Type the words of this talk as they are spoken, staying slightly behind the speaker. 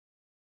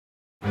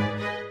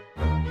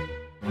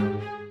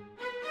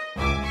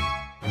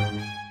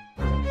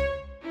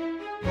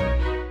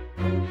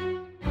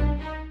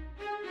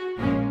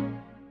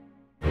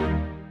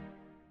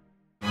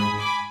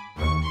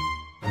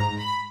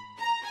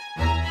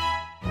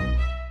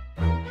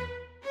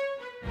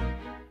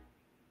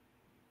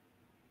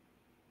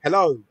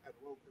Hello and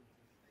welcome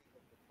to State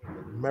of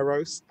the Project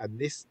Meros, and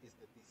this is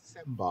the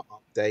December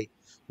update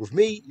with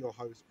me, your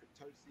host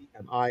Cryptosi,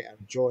 and I am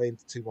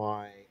joined to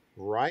my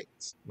right,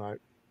 no, to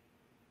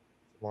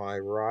my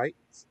right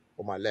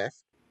or my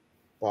left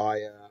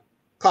by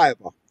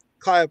Kayaba.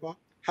 Kayaba,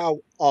 how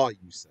are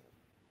you, sir?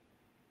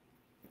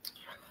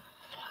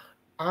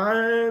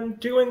 I'm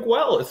doing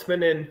well. It's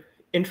been an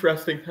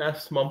interesting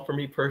past month for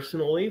me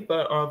personally,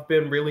 but I've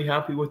been really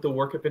happy with the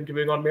work I've been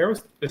doing on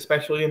Meros,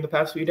 especially in the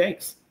past few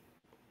days.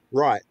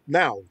 Right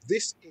now,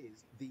 this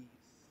is the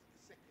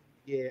second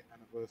year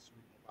anniversary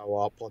of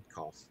our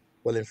podcast.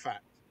 Well, in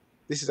fact,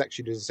 this is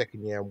actually the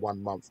second year and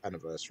 1 month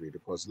anniversary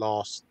because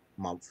last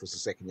month was the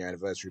second year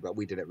anniversary, but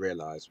we didn't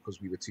realize because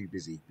we were too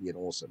busy being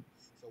awesome.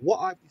 So, what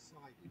I've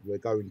decided we're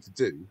going to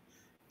do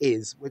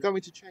is we're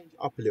going to change it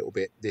up a little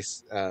bit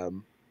this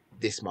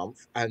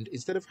month, and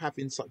instead of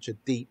having such a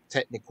deep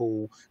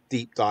technical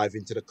deep dive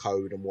into the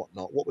code and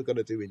whatnot, what we're going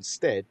to do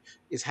instead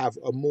is have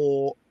a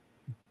more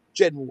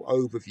general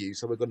overview.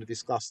 So we're going to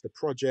discuss the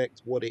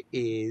project, what it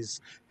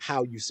is,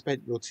 how you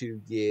spent your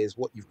 2 years,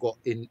 what you've got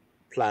in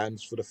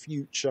plans for the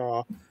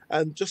future,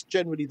 and just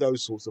generally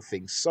those sorts of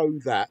things, so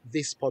that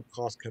this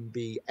podcast can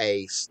be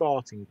a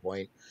starting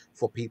point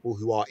for people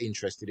who are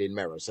interested in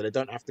Mero. So they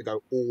don't have to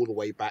go all the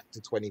way back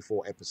to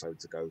 24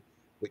 episodes ago,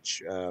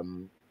 which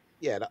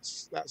yeah,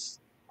 that's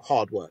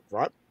hard work,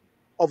 right?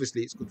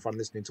 Obviously it's good fun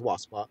listening to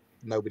us, but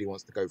nobody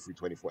wants to go through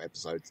 24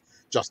 episodes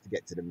just to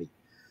get to the meat.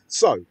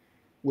 So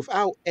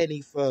without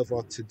any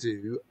further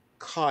to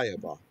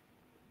Kayaba,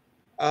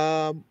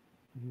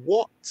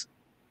 what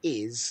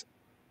is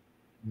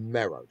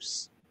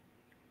Meros?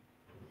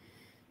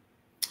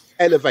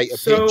 Elevator pitch,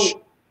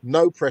 So,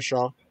 no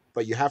pressure,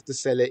 but you have to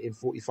sell it in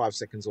 45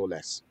 seconds or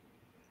less.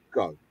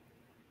 Go.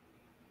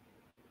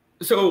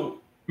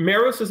 so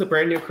Meros is a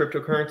brand new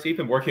cryptocurrency.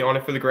 Been working on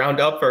it for the ground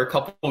up for a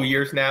couple of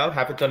years now.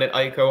 Haven't done it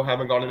ICO,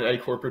 haven't gotten any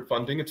corporate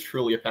funding. It's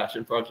truly a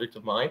passion project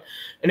of mine,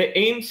 and it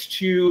aims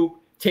to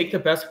take the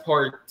best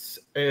parts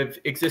of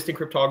existing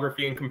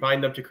cryptography and combine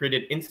them to create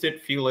an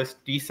instant, feeless,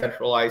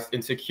 decentralized,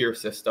 and secure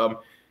system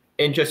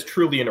in just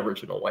truly an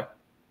original way.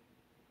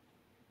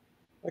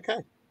 Okay,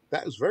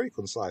 that was very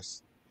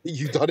concise.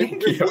 You've done it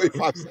Thank within you.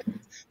 45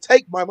 seconds.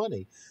 Take my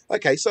money.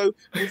 Okay, so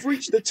we've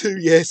reached the 2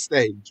 year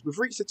stage. We've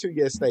reached the 2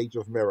 year stage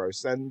of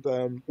Meros,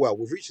 and well,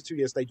 we've reached the 2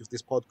 year stage of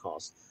this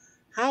podcast.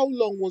 How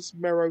long was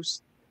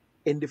Meros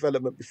in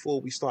development before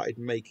we started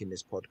making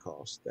this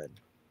podcast then?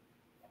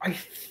 I,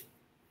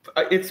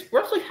 it's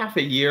roughly half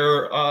a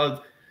year.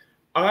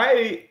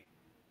 I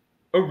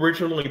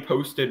originally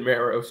posted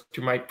Meros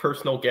to my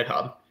personal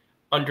GitHub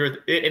under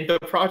it, and the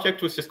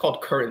project was just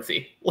called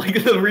Currency. Like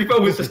the repo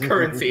was just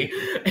Currency,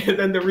 and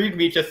then the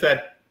README just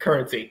said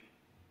Currency,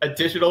 a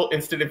digital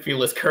instant and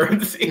feeless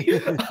currency.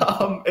 And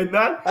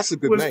that That's a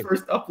good was name.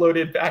 first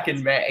uploaded back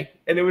in May,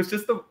 and it was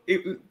just a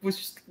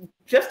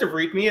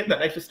README, and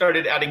then I just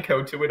started adding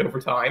code to it over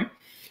time.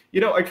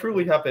 You know, I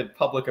truly have been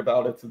public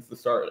about it since the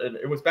start, and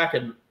it was back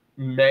in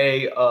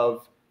May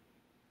of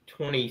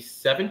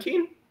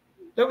 2017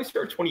 that we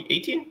started.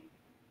 2018.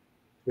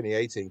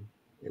 2018,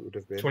 it would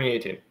have been.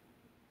 2018.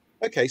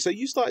 Okay, so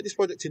you started this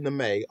project in the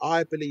May.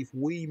 I believe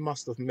we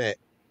must have met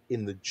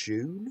in the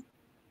June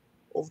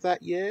of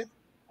that year.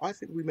 I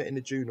think we met in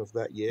the June of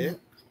that year.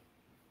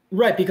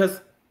 Right,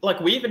 because like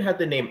we even had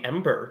the name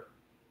Ember,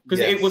 because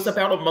it was Yes.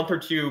 about a month or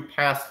two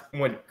past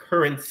when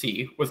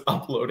Currency was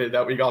uploaded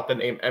that we got the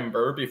name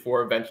Ember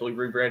before eventually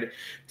rebranded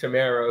to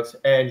Meros.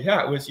 And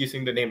yeah, it was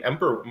using the name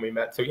Ember when we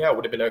met. So yeah, it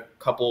would have been a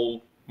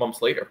couple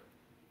months later.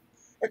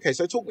 Okay,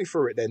 so talk me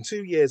through it then.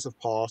 2 years have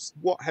passed.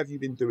 What have you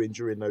been doing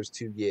during those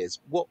 2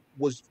 years? What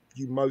was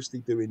you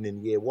mostly doing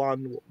in year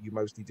one? What were you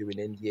mostly doing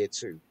in year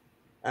two?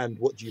 And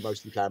what do you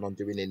mostly plan on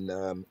doing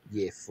in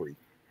year three?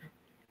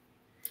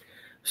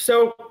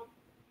 So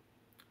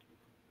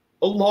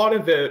a lot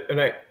of it,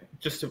 and I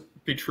just to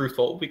be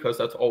truthful, because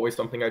that's always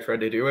something I try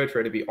to do, I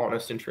try to be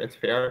honest and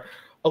transparent.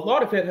 A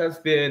lot of it has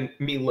been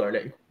me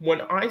learning.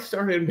 When I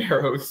started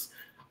Meros,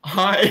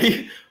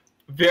 I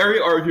very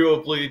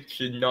arguably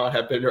should not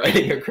have been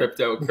writing a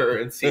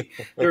cryptocurrency.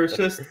 There's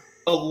just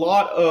a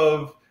lot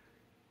of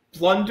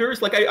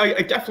blunders. Like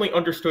I definitely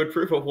understood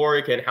proof of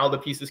work and how the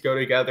pieces go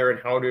together and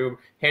how to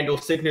handle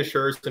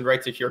signatures and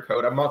write secure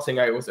code. I'm not saying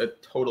I was a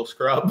total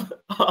scrub.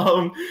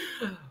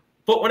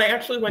 But when I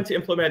actually went to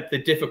implement the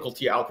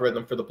difficulty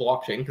algorithm for the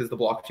blockchain, because the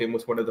blockchain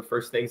was one of the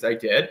first things I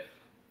did,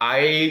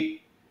 I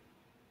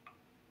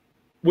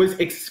was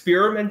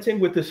experimenting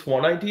with this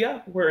one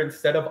idea where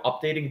instead of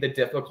updating the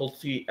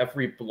difficulty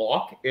every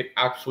block, it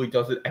actually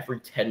does it every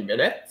 10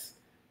 minutes.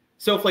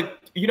 So if like,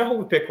 you know how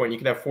with Bitcoin, you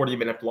can have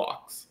 40-minute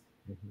blocks.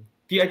 Mm-hmm.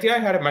 The idea I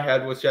had in my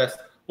head was just,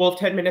 well, if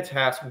 10 minutes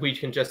pass, we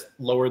can just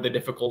lower the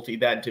difficulty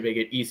then to make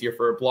it easier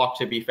for a block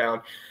to be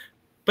found.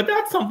 But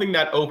that's something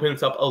that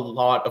opens up a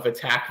lot of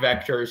attack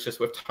vectors just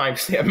with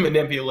timestamp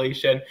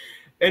manipulation.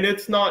 And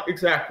it's not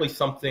exactly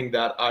something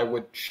that I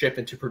would ship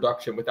into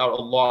production without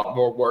a lot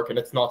more work. And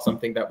it's not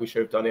something that we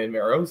should have done in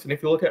Meros. And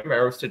if you look at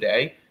Meros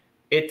today,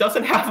 it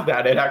doesn't have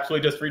that. It actually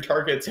just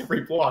retargets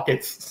every block.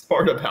 It's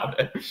smart about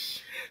it.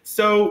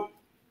 So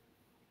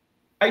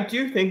I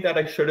do think that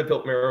I should have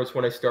built Meros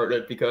when I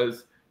started,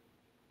 because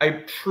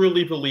I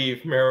truly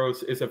believe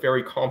Meros is a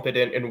very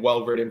competent and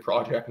well-written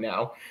project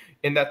now,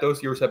 in that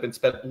those years have been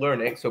spent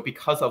learning. So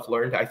because I've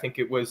learned, I think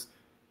it was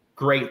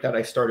great that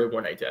I started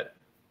when I did.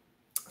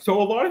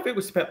 So a lot of it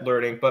was spent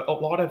learning, but a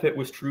lot of it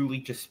was truly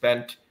just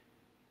spent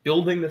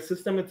building the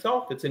system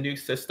itself. It's a new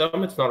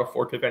system. It's not a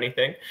fork of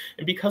anything.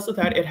 And because of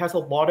that, it has a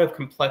lot of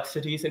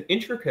complexities and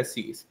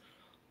intricacies.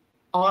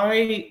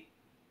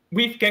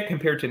 We get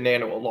compared to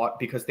Nano a lot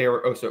because they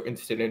are also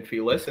instant and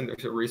feeless, and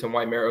there's a reason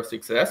why Meros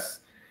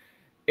exists.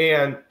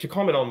 And to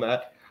comment on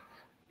that,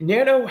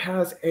 Nano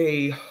has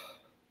a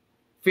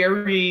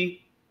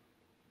very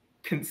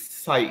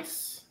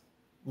concise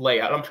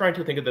layout. I'm trying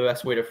to think of the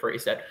best way to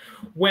phrase that.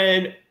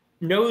 When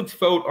nodes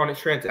vote on a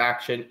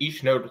transaction,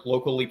 each node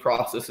locally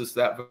processes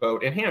that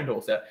vote and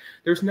handles it.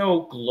 There's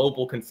no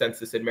global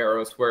consensus in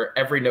Meros where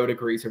every node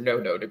agrees or no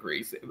node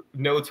agrees.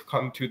 Nodes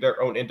come to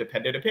their own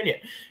independent opinion.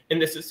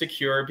 And this is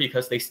secure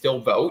because they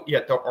still vote,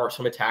 yet there are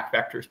some attack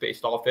vectors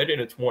based off it.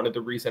 And it's one of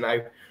the reasons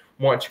I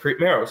want to create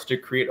Meros, to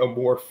create a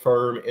more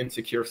firm and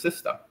secure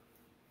system.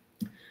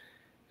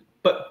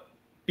 But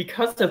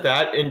because of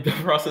that, in the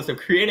process of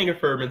creating a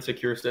firm and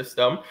secure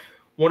system,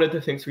 one of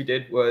the things we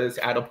did was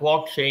add a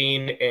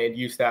blockchain and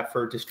use that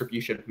for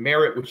distribution of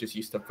merit, which is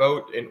used to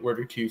vote, in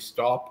order to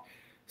stop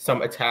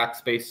some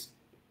attacks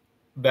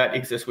that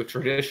exist with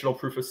traditional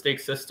proof of stake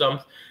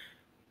systems.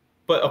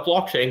 But a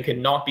blockchain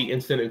cannot be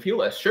instant and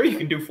feeless. Sure, you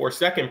can do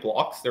 4-second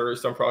blocks. There are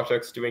some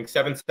projects doing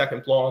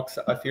 7-second blocks.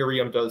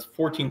 Ethereum does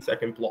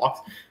 14-second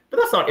blocks, but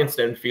that's not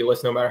instant and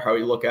feeless no matter how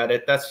you look at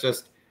it. That's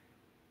just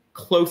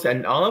close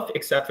enough,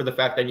 except for the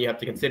fact that you have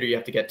to consider you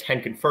have to get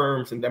 10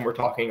 confirms, and then we're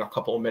talking a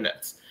couple of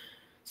minutes.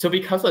 So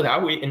because of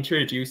that, we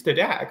introduced a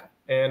DAG,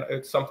 and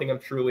it's something I'm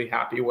truly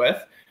happy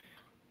with.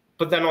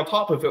 But then on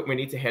top of it, we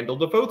need to handle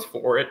the votes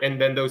for it, and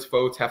then those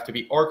votes have to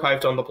be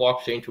archived on the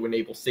blockchain to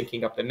enable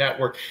syncing up the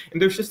network.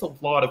 And there's just a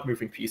lot of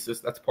moving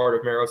pieces that's part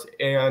of Meros.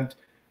 And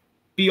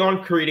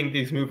beyond creating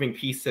these moving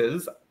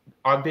pieces,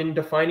 I've been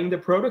defining the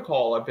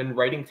protocol. I've been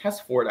writing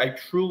tests for it. I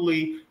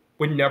truly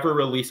would never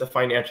release a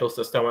financial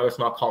system I was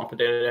not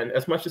confident in,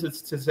 as much as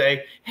it's to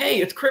say, hey,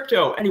 it's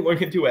crypto, anyone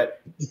can do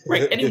it.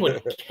 Right, anyone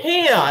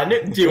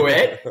can do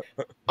it.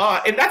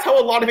 And that's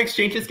how a lot of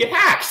exchanges get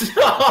hacked.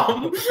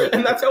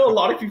 And that's how a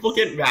lot of people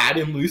get mad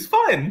and lose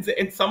funds.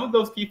 And some of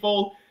those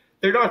people,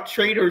 they're not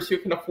traders who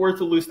can afford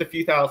to lose the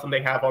few thousand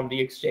they have on the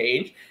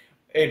exchange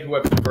and who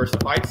have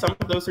diversified. Some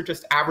of those are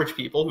just average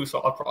people who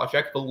saw a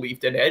project,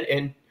 believed in it,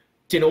 and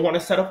didn't want to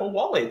set up a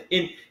wallet.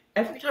 And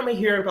every time I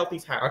hear about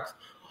these hacks,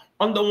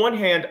 on the one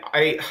hand,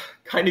 I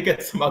kind of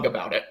get smug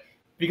about it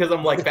because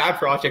I'm like, bad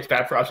project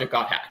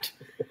got hacked.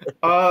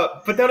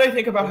 But then I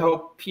think about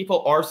how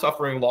people are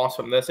suffering loss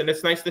from this. And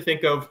it's nice to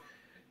think of,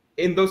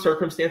 in those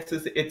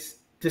circumstances, it's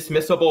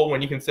dismissible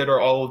when you consider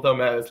all of them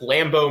as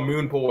Lambo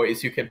moon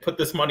boys who can put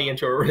this money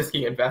into a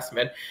risky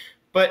investment.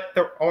 But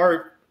there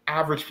are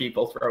average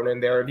people thrown in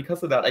there. And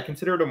because of that, I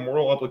consider it a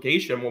moral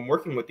obligation when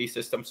working with these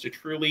systems to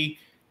truly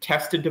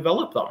test and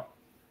develop them.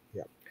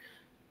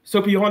 So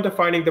beyond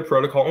defining the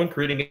protocol and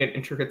creating an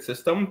intricate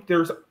system,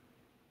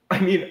 I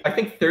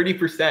think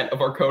 30% of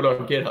our code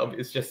on GitHub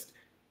is just,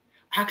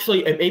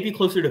 actually, it may be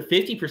closer to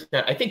 50%.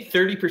 I think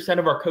 30%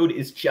 of our code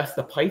is just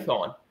the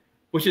Python,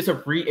 which is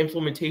a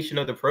re-implementation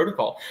of the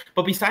protocol.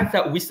 But besides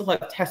that, we still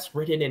have tests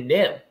written in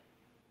NIM.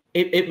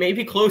 It may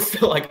be close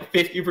to like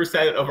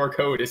 50% of our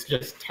code is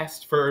just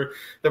tests for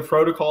the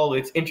protocol,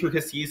 its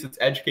intricacies, its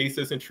edge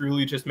cases, and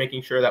truly just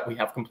making sure that we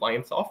have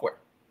compliant software.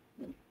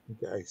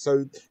 Okay,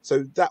 so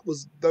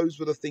those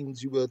were the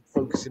things you were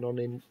focusing on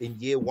in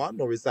year one,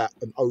 or is that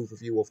an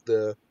overview of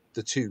the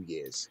 2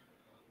 years?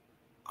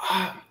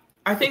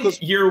 I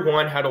think year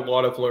one had a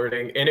lot of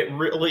learning, and it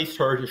really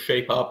started to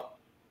shape up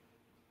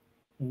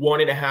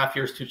 1.5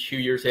 years to 2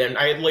 years in.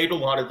 I had laid a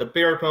lot of the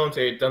bare bones.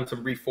 I had done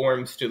some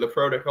reforms to the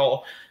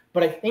protocol,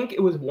 but I think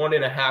it was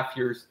 1.5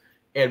 years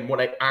in when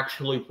I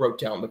actually wrote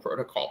down the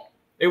protocol.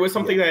 It was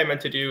something that I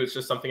meant to do. It's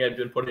just something I'd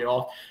been putting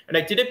off. And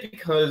I did it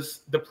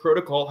because the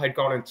protocol had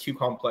gotten too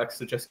complex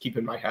to just keep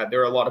in my head.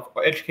 There are a lot of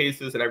edge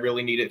cases, and I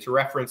really needed to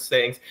reference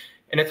things.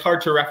 And it's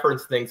hard to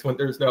reference things when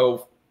there's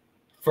no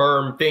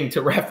firm thing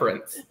to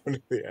reference.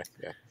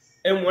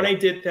 And when I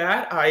did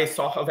that, I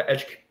saw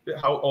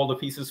how all the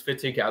pieces fit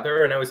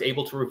together, and I was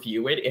able to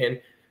review it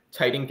and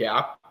tighten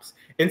gaps.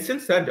 And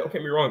since then, don't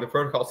get me wrong, the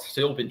protocol's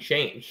still been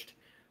changed.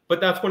 But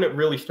that's when it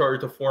really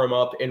started to form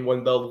up, and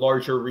when the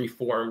larger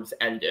reforms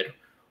ended.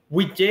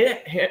 We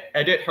did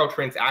edit how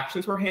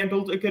transactions were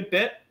handled a good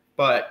bit,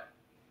 but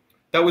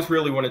that was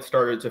really when it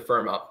started to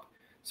firm up.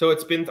 So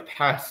it's been the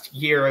past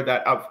year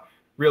that I've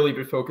really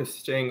been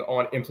focusing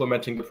on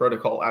implementing the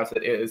protocol as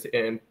it is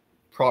and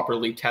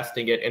properly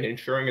testing it and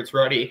ensuring it's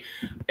ready.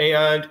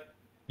 And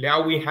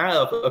now we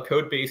have a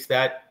code base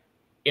that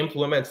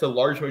implements a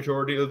large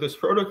majority of this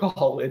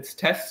protocol. It's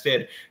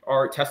tested.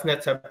 Our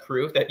testnets have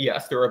proved that,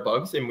 yes, there are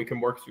bugs and we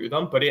can work through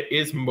them, but it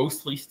is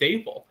mostly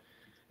stable.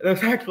 And I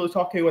was actually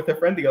talking with a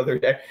friend the other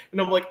day, and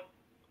I'm like,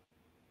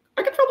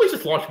 I could probably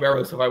just launch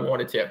Meros if I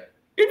wanted to.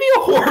 It'd be a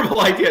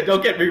horrible idea,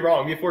 don't get me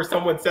wrong, before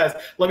someone says,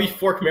 let me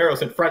fork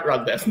Meros and front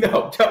run this.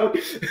 No,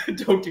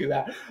 don't do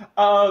that.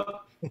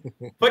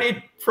 But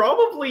it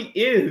probably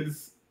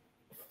is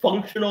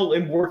functional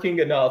and working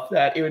enough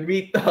that it would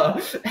meet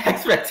the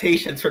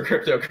expectations for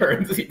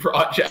cryptocurrency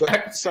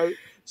projects.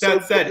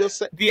 That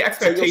said, the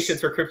expectations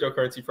for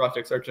cryptocurrency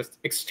projects are just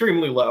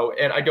extremely low,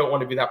 and I don't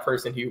want to be that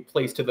person who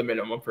plays to the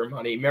minimum for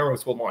money.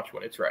 Meros will launch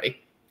when it's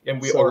ready,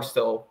 and we are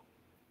still...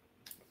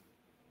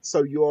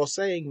 So you're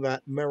saying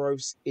that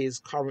Meros is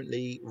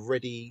currently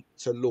ready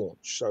to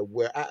launch. So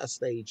we're at a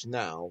stage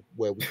now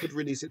where we could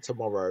release it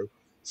tomorrow,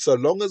 so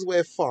long as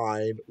we're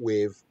fine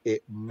with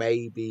it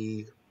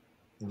maybe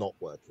not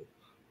working.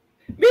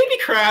 Maybe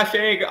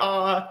crashing,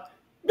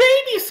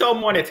 maybe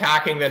someone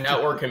attacking the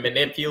network and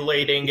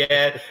manipulating it.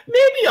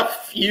 Maybe a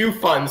few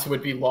funds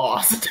would be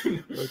lost.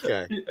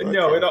 Okay.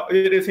 No,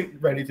 it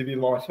isn't ready to be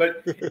launched,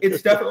 but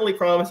it's definitely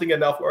promising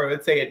enough where I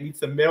would say it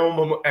meets the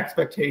minimum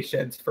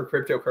expectations for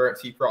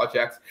cryptocurrency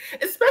projects,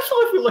 especially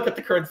if we look at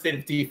the current state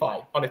of DeFi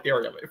on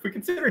Ethereum. If we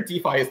consider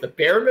DeFi as the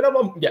bare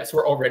minimum, yes,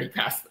 we're already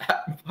past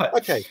that. But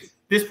okay.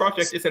 This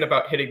project isn't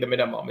about hitting the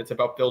minimum. It's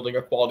about building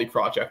a quality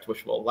project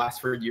which will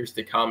last for years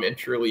to come and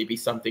truly be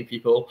something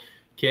people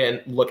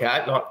can look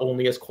at, not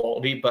only as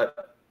quality,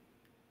 but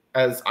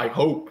as, I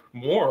hope,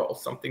 moral,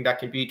 something that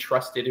can be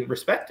trusted and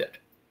respected.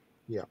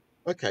 Yeah.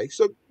 Okay.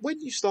 So when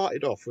you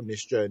started off on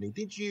this journey,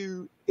 did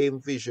you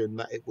envision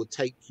that it would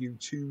take you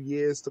 2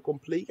 years to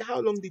complete? How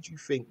long did you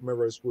think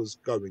Meros was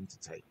going to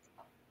take?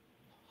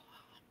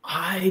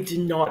 I did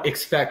not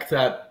expect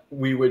that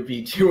we would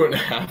be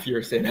 2.5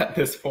 years in at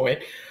this point.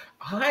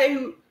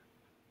 I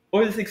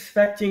was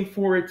expecting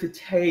for it to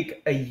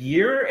take 1.5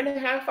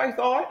 years, I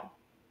thought.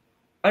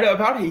 I know,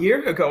 about a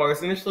year ago, I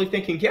was initially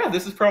thinking, yeah,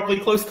 this is probably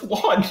close to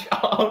launch.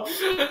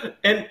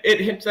 And it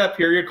hits that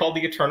period called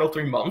the eternal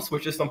 3 months,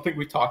 which is something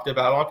we talked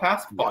about on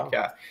past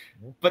podcasts.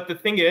 But the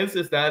thing is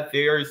that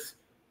there's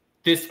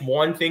this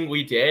one thing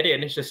we did,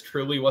 and it just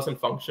truly wasn't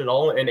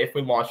functional. And if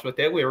we launched with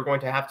it, we were going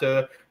to have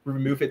to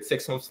remove it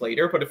 6 months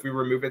later. But if we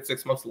remove it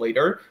 6 months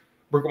later,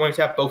 we're going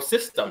to have both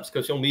systems,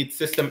 because you'll need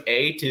system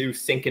A to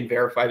sync and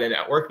verify the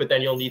network, but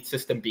then you'll need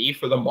system B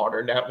for the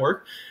modern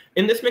network.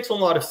 And this makes a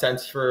lot of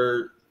sense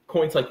for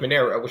coins like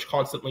Monero, which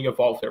constantly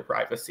evolve their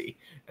privacy.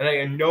 And I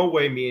in no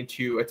way mean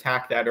to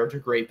attack that or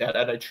degrade that,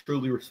 and I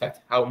truly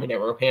respect how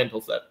Monero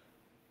handles it.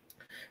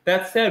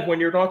 That said, when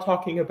you're not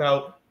talking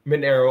about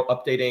Monero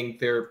updating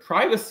their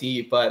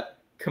privacy, but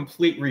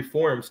complete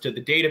reforms to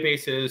the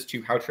databases,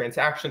 to how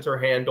transactions are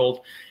handled,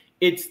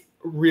 it's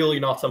really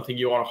not something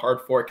you want to hard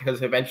fork,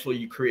 because eventually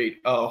you create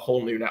a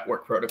whole new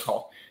network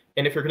protocol.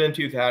 And if you're going to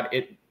do that,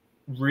 it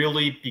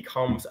really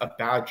becomes a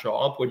bad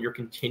job when you're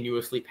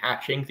continuously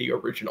patching the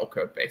original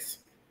code base.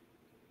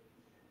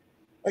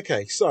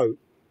 Okay, so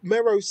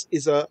Meros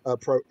is a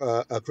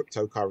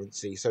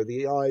cryptocurrency. So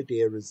the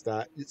idea is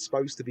that it's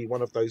supposed to be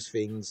one of those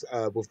things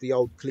with the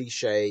old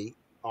cliche,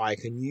 I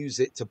can use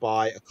it to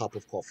buy a cup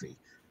of coffee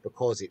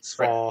because it's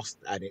fast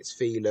and it's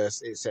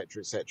feeless,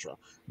 etc., etc.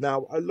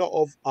 Now, a lot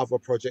of other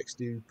projects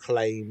do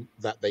claim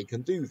that they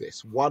can do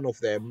this. One of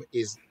them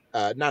is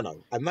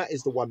Nano, and that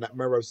is the one that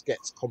Meros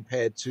gets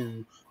compared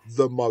to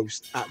the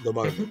most at the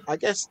moment. I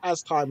guess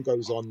as time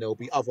goes on, there'll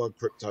be other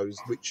cryptos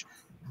which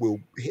will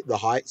hit the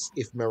heights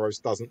if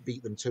Meros doesn't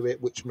beat them to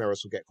it, which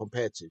Meros will get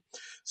compared to.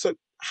 So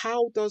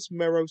how does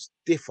Meros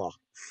differ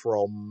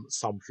from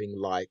something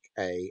like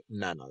a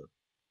Nano?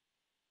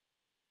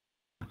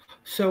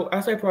 So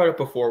as I brought up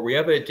before, we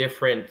have a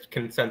different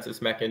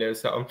consensus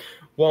mechanism.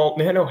 Well,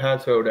 Nano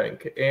has voting,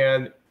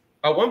 and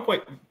at one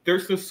point,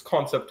 there's this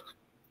concept.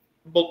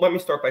 Well, let me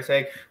start by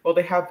saying, well,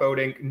 they have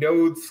voting.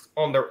 Nodes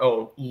on their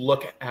own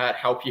look at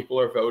how people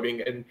are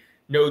voting, and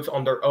nodes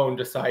on their own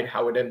decide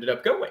how it ended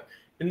up going.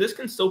 And this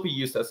can still be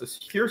used as a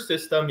secure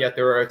system, yet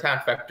there are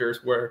attack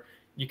vectors where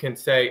you can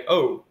say,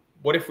 oh,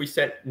 what if we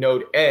sent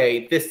node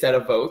A this set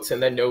of votes,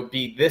 and then node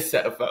B this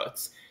set of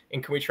votes?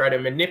 And can we try to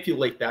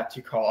manipulate that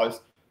to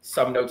cause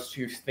some nodes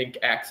to think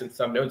X and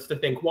some nodes to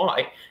think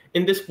Y?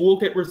 And this will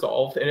get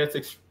resolved, and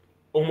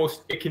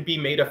it can be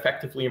made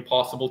effectively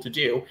impossible to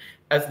do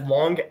as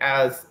long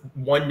as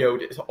one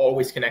node is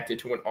always connected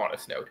to an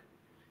honest node.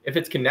 If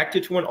it's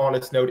connected to an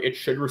honest node, it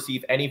should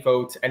receive any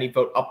votes, any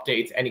vote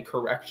updates, any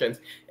corrections,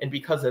 and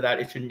because of that,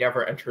 it should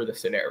never enter the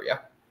scenario.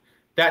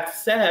 That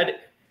said,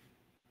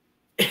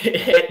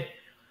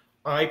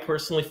 I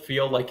personally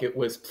feel like it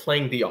was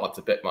playing the odds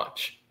a bit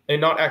much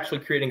and not actually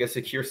creating a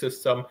secure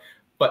system,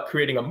 but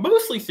creating a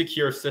mostly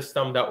secure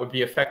system that would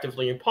be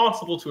effectively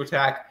impossible to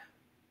attack,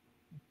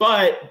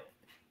 but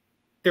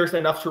there's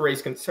enough to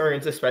raise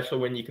concerns, especially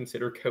when you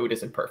consider code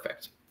isn't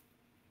perfect.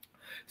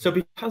 So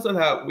because of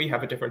that, we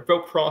have a different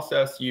vote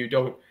process. You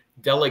don't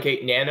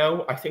delegate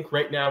Nano. I think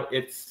right now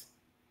it's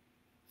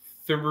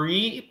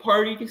 3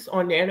 parties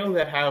on Nano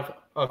that have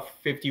a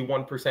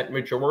 51%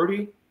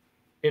 majority.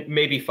 It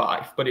may be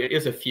 5, but it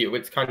is a few.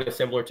 It's kind of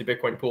similar to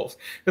Bitcoin pools.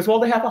 Because while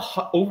they have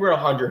over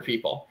 100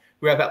 people,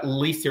 who have at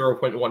least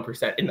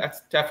 0.1%, and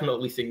that's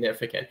definitely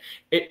significant.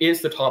 It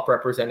is the top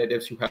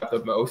representatives who have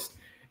the most.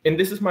 And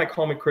this is my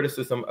common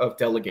criticism of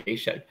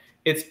delegation.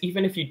 It's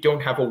even if you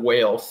don't have a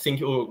whale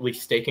singularly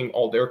staking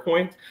all their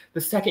coins,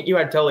 the second you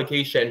add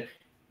delegation,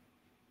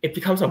 it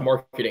becomes a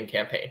marketing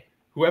campaign.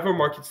 Whoever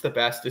markets the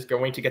best is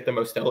going to get the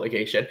most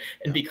delegation.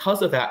 And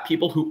because of that,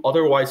 people who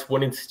otherwise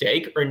wouldn't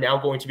stake are now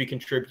going to be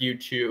contribute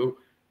to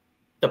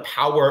the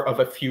power of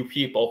a few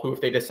people who,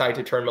 if they decide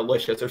to turn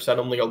malicious, are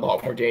suddenly a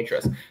lot more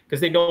dangerous because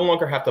they no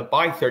longer have to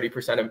buy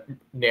 30% of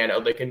Nano.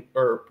 They can,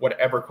 or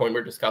whatever coin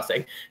we're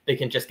discussing, they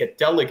can just get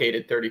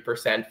delegated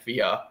 30%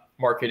 via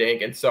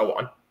marketing and so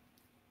on.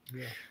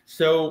 Yeah.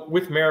 So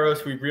with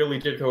Meros, we really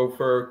did go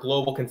for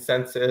global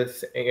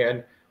consensus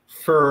and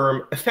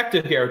firm,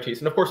 effective guarantees.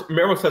 And of course,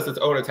 Meros has its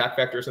own attack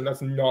vectors, and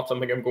that's not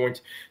something I'm going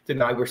to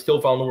deny. We're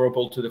still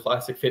vulnerable to the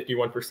classic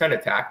 51%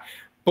 attack,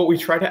 but we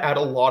try to add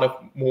a lot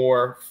of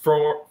more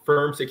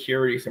firm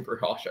securities and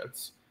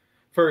precautions.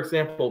 For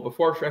example,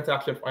 before a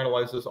transaction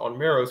finalizes on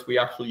Meros, we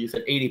actually use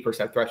an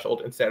 80%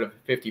 threshold instead of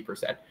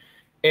 50%.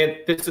 And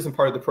this isn't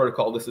part of the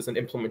protocol, this is an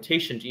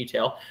implementation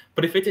detail,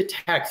 but if it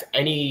detects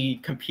any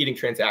competing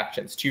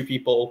transactions, two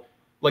people,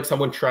 like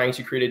someone trying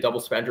to create a double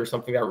spend or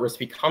something that risks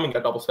becoming a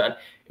double spend,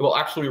 it will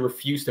actually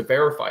refuse to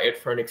verify it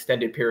for an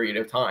extended period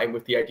of time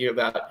with the idea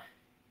that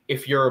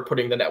if you're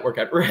putting the network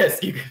at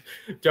risk, you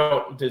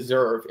don't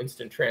deserve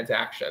instant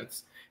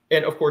transactions.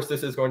 And of course,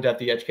 this is going to have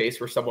the edge case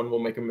where someone will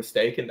make a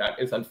mistake, and that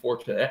is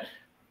unfortunate.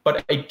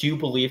 But I do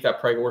believe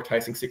that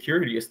prioritizing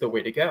security is the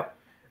way to go.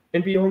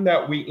 And beyond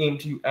that, we aim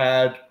to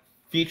add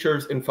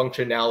features and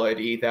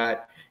functionality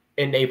that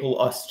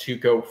enable us to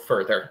go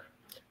further.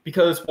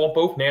 Because while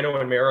both Nano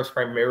and Meros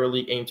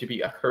primarily aim to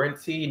be a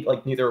currency,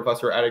 like neither of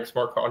us are adding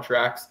smart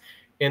contracts,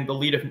 and the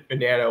lead of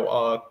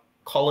Nano,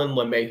 Colin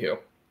LeMahieu,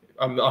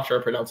 I'm not sure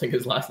I'm pronouncing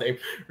his last name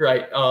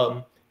right,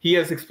 he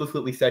has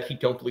explicitly said he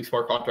don't believe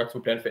smart contracts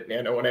would benefit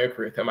Nano, and I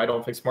agree with him. I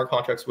don't think smart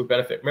contracts would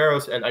benefit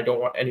Meros, and I don't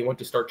want anyone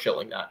to start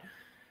chilling that.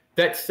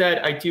 That said,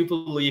 I do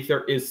believe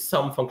there is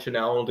some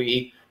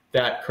functionality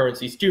that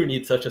currencies do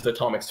need, such as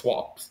atomic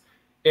swaps.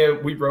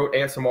 And we wrote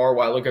ASMR a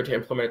while ago to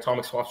implement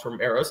atomic swaps for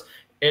Meros,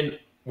 and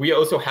we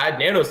also had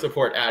Nano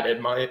support added.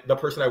 The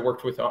person I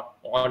worked with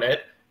on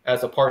it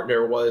as a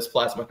partner was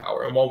Plasma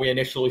Power. And while we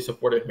initially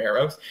supported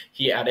Meros,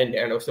 he added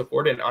Nano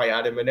support and I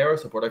added Monero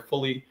support. I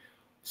fully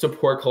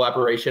support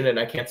collaboration, and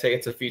I can't say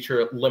it's a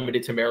feature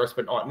limited to Meros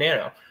but not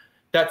Nano.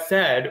 That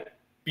said,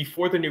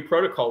 before the new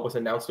protocol was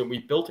announced and we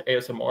built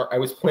ASMR, I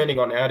was planning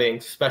on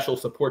adding special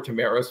support to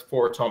Meros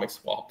for atomic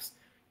swaps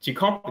to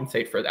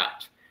compensate for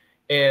that.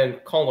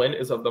 And Colin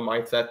is of the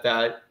mindset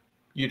that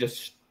you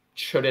just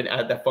shouldn't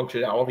add that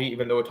functionality,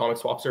 even though atomic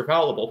swaps are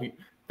valuable.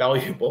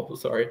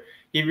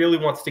 He really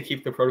wants to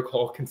keep the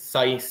protocol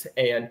concise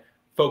and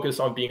focus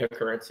on being a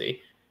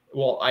currency,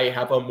 while I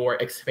have a more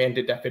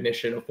expanded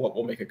definition of what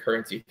will make a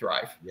currency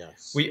thrive.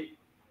 Yes. We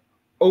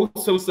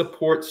also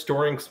support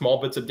storing small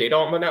bits of data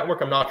on the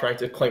network. I'm not trying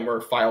to claim we're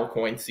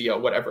Filecoin, CO,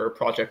 whatever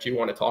project you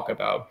want to talk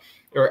about,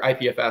 or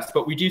IPFS,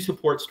 but we do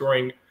support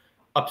storing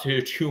up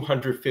to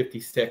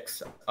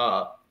 256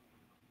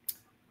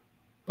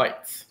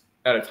 bytes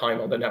at a time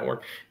on the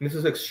network. And this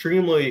is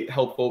extremely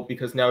helpful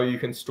because now you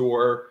can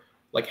store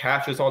like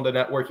hashes on the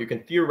network. You can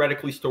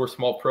theoretically store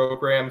small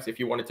programs. If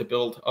you wanted to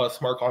build a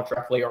smart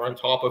contract layer on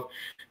top of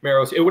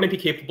Meros, it wouldn't be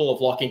capable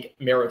of locking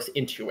Meros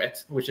into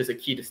it, which is a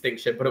key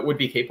distinction, but it would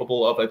be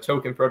capable of a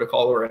token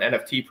protocol or an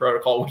NFT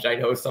protocol, which I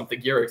know is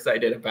something you're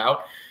excited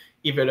about,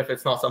 even if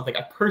it's not something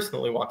I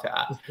personally want to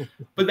add.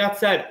 But that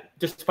said,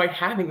 despite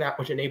having that,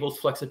 which enables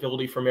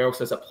flexibility for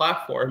Meros as a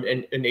platform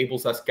and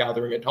enables us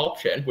gathering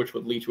adoption, which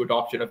would lead to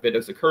adoption of it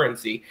as a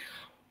currency,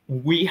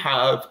 we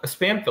have a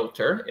spam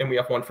filter, and we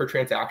have one for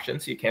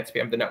transactions, so you can't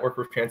spam the network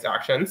with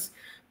transactions,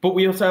 but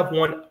we also have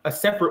a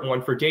separate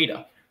one for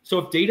data. So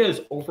if data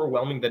is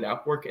overwhelming the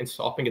network and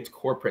stopping its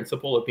core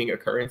principle of being a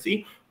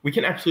currency, we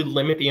can actually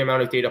limit the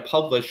amount of data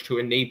published to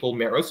enable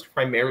Meros to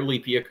primarily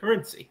be a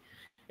currency.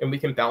 And we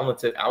can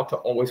balance it out to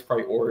always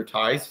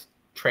prioritize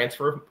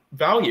transfer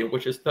value,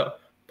 which is the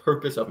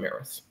purpose of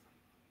Meros.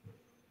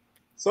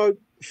 So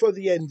for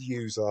the end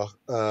user,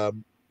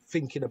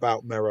 thinking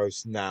about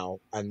Meros now,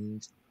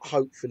 and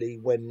hopefully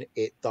when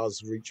it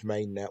does reach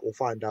mainnet, we'll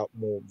find out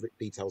more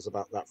details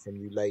about that from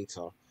you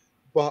later.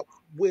 But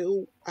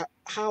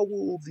how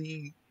will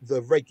the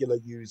regular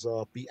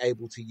user be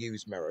able to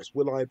use Meros?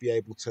 Will I be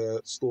able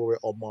to store it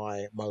on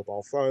my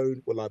mobile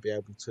phone? Will I be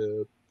able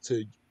to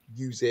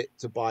use it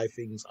to buy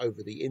things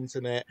over the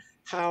internet?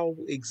 How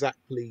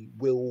exactly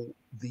will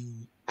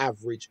the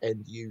average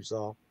end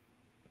user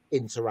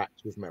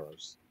interact with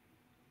Meros?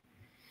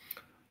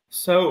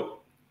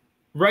 So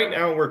right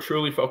now we're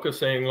truly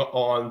focusing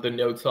on the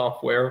node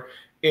software,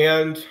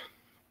 and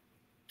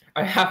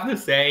I have to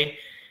say,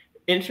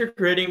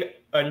 integrating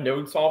a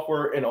node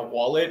software in a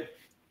wallet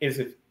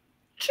is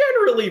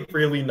generally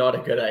really not a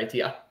good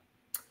idea.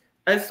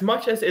 As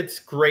much as it's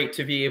great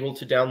to be able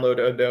to download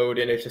a node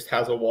and it just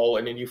has a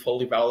wallet and you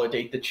fully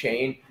validate the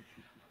chain,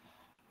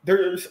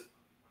 there's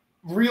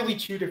really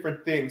two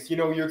different things. You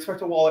know, you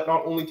expect a wallet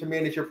not only to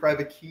manage your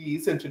private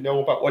keys and to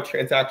know about what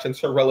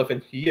transactions are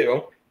relevant to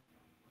you,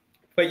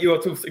 but you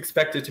also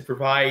expect it to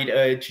provide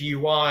a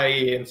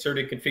GUI and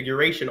certain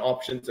configuration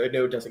options a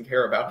node doesn't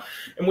care about.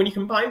 And when you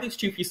combine these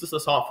two pieces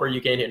of software,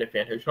 you gain an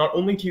advantage. Not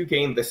only do you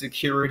gain the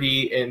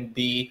security and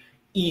the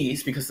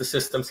ease because the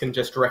systems can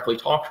just directly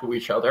talk to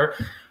each other,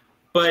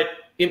 but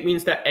it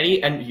means that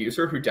any end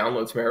user who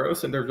downloads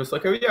Meros and they're just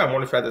like, oh yeah, I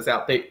want to try this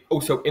out, they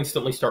also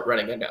instantly start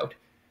running a node.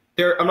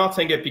 I'm not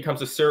saying it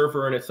becomes a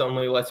server and it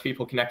suddenly lets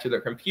people connect to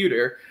their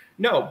computer.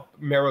 No,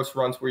 Meros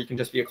runs where you can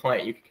just be a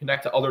client. You can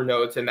connect to other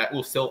nodes, and that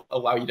will still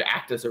allow you to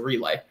act as a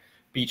relay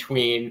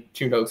between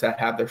two nodes that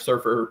have their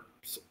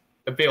servers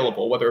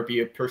available, whether it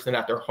be a person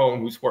at their home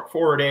who's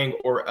forwarding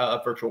or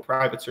a virtual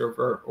private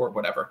server or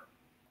whatever.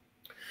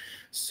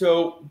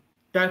 So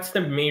that's the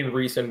main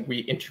reason we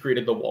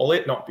integrated the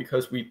wallet,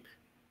 because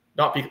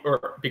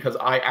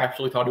I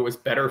actually thought it was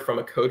better from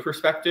a code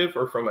perspective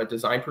or from a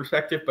design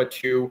perspective, but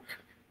to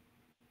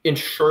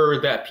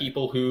ensure that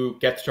people who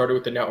get started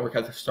with the network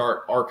at the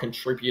start are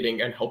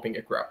contributing and helping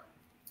it grow.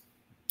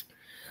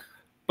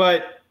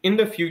 But in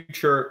the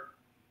future,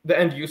 the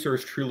end user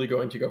is truly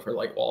going to go for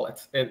light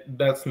wallets, and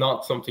that's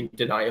not something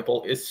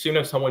deniable. As soon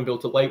as someone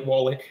builds a light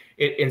wallet,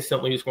 it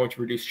instantly is going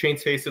to reduce chain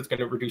space, it's going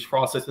to reduce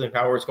processing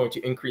power, it's going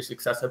to increase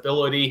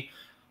accessibility.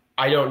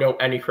 I don't know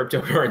any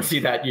cryptocurrency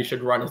that you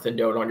should run as a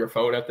node on your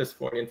phone at this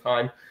point in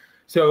time.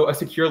 So a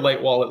secure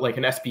light wallet like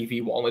an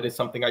SPV wallet is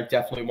something I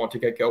definitely want to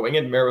get going,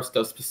 and Meros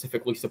does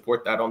specifically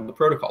support that on the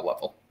protocol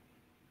level.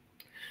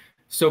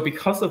 So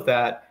because of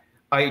that,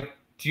 I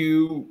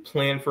do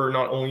plan for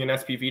not only an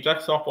SPV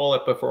desktop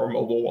wallet, but for a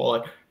mobile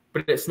wallet.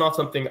 But it's not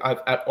something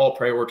I've at all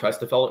prioritized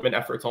development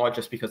efforts on,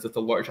 just because it's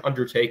a large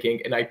undertaking,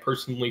 and I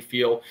personally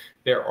feel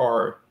there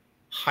are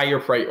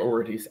higher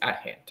priorities at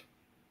hand.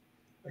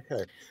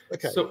 Okay.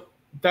 So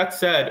that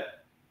said,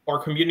 our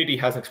community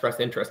has expressed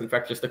interest. In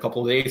fact, just a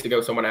couple of days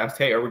ago, someone asked,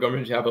 hey, are we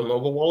going to have a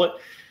mobile wallet?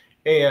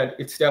 And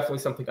it's definitely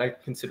something I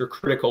consider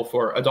critical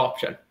for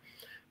adoption.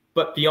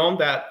 But beyond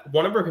that,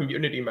 one of our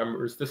community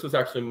members, this was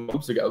actually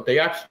months ago, they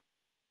actually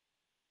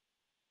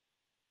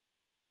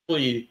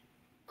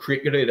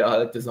created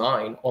a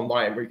design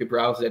online where you could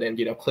browse it and,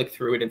 you know, click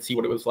through it and see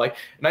what it was like.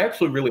 And I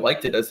actually really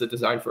liked it as a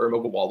design for a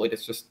mobile wallet.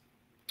 It's just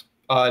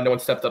no one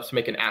stepped up to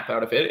make an app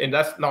out of it. And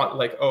that's not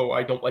like, oh,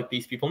 I don't like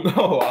these people.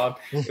 No,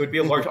 it would be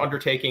a large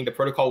undertaking. The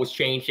protocol was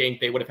changing.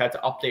 They would have had to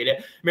update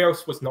it.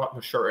 Meros was not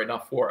mature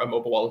enough for a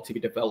mobile wallet to be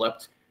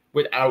developed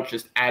without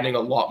just adding a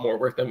lot more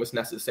work than was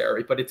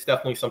necessary. But it's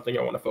definitely something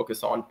I want to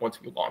focus on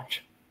once we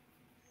launch.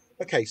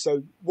 Okay,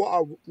 so what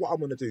I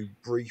want to do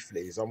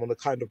briefly is I want to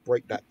kind of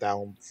break that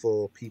down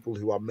for people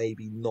who are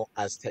maybe not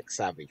as tech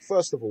savvy.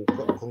 First of all,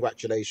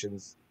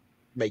 congratulations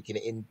making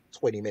it in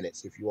 20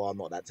 minutes if you are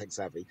not that tech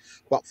savvy.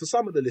 But for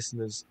some of the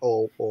listeners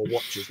or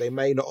watchers, they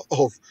may not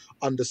have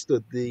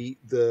understood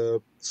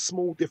the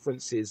small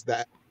differences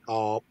that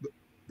are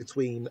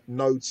between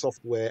node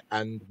software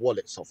and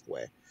wallet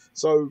software.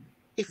 So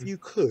if you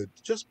could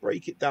just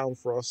break it down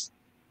for us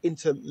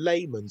into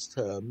layman's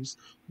terms,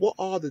 what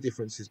are the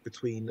differences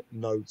between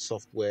node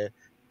software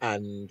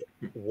and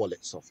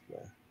wallet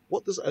software?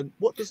 What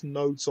does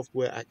node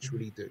software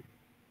actually do?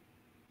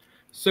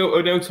 So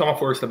a node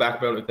software is the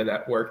backbone of the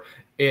network.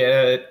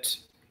 It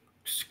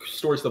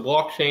stores the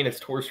blockchain, it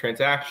stores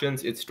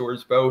transactions, it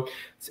stores votes,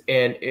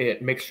 and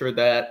it makes sure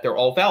that they're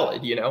all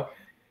valid, you know?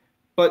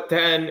 But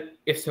then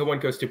if someone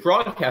goes to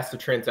broadcast a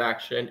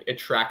transaction, it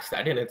tracks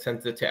that and it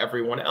sends it to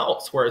everyone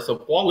else. Whereas a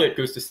wallet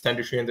goes to send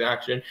a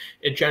transaction,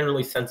 it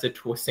generally sends it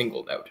to a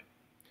single node.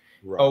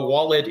 Right. A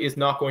wallet is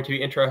not going to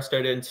be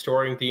interested in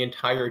storing the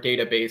entire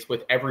database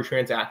with every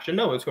transaction.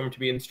 No, it's going to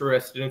be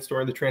interested in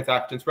storing the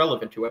transactions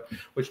relevant to it,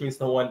 which means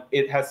the one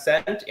it has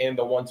sent and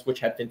the ones which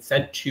have been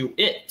sent to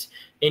it.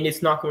 And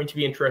it's not going to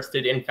be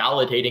interested in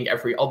validating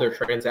every other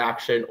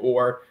transaction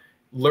or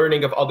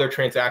learning of other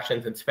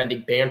transactions and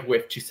spending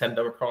bandwidth to send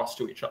them across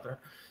to each other.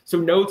 So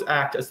nodes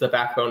act as the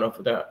backbone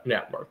of the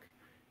network.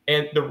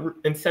 And the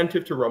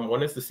incentive to run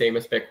one is the same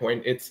as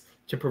Bitcoin. It's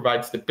to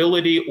provide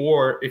stability,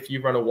 or if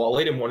you run a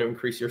wallet and want to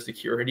increase your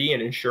security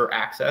and ensure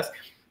access,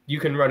 you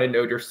can run a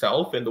node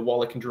yourself and the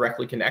wallet can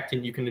directly connect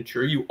and you can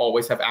ensure you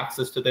always have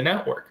access to the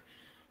network.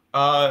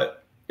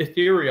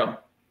 Ethereum,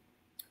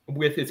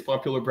 with its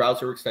popular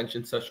browser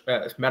extensions such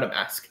as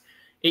MetaMask,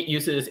 it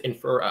uses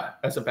Infura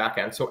as a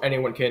backend, so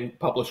anyone can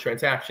publish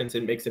transactions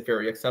and makes it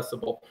very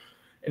accessible.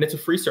 And it's a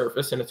free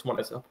service and it's one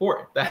to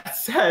support. That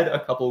said,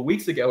 a couple of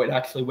weeks ago, it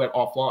actually went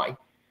offline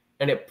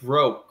and it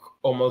broke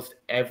almost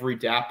every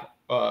dApp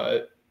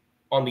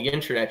on the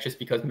internet just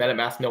because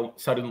MetaMask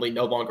suddenly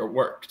no longer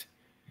worked.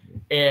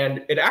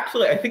 And it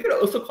actually, I think it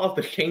also caused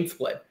the chain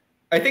split.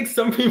 I think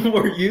some people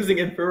were using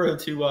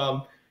Infura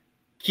to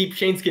keep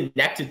chains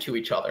connected to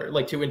each other,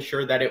 like to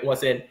ensure that it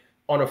wasn't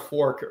on a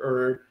fork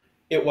or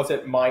it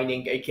wasn't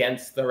mining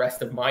against the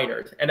rest of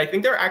miners. And I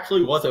think there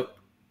actually was a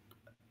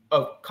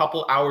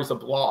couple hours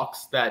of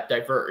blocks that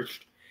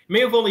diverged. It may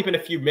have only been a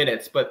few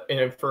minutes, but and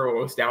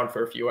Inferno was down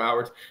for a few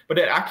hours, but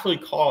it actually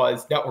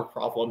caused network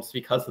problems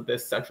because of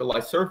this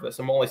centralized service.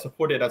 And while I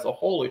support it as a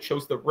whole, it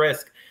shows the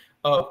risk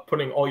of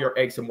putting all your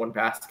eggs in one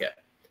basket.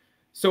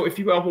 So if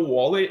you have a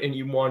wallet and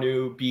you want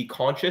to be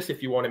conscious,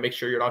 if you want to make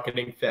sure you're not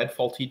getting fed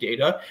faulty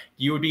data,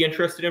 you would be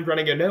interested in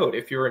running a node.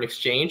 If you're an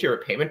exchange or a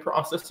payment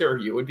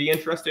processor, you would be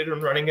interested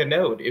in running a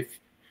node. If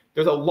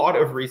there's a lot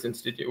of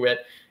reasons to do it.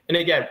 And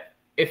again,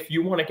 if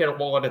you want to get a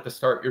wallet at the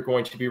start, you're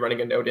going to be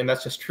running a node, and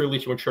that's just truly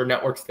to ensure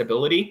network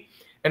stability.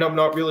 And I'm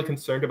not really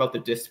concerned about the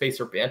disk space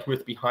or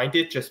bandwidth behind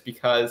it, just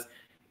because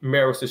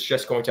Meros is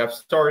just going to have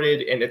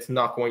started, and it's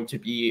not going to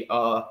be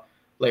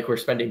like we're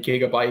spending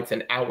gigabytes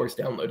and hours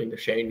downloading the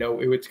chain. No,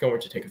 it's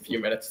going to take a few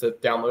minutes to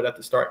download at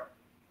the start.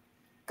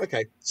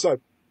 Okay, so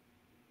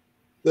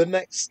the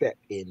next step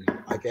in,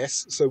 I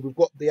guess. So we've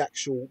got the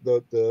actual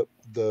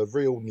the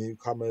real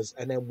newcomers,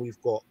 and then we've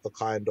got the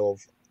kind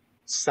of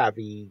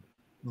savvy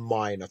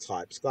miner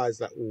types, guys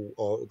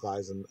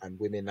and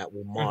women that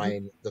will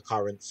mine the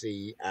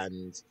currency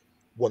and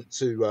want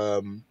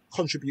to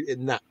contribute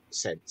in that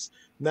sense.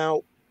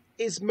 Now,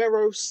 is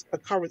Meros a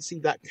currency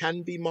that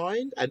can be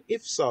mined? And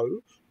if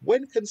so,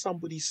 when can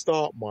somebody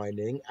start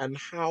mining, and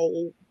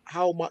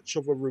how much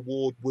of a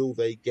reward will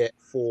they get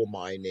for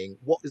mining?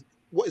 What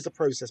is the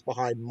process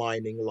behind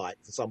mining like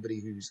for somebody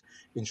who's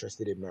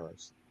interested in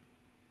Meros?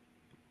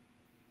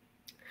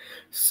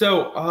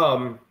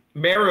 So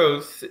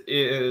Meros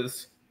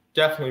is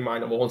definitely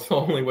mineable. It's the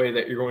only way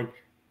that you're going.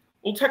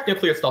 Well,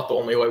 technically, it's not the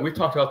only way. We've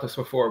talked about this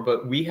before,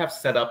 but we have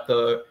set up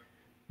the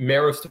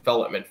Meros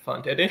Development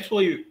Fund.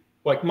 Initially,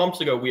 like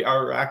months ago, we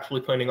are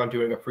actually planning on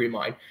doing a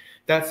pre-mine.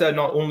 That said,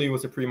 not only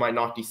was a pre-mine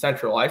not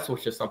decentralized,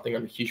 which is something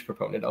I'm a huge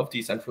proponent of,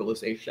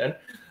 decentralization,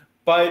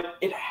 but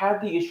it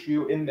had the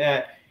issue in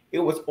that it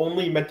was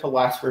only meant to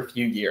last for a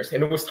few years,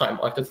 and it was time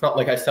locked. It's not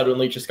like I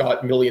suddenly just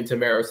got millions of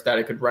Meros that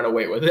I could run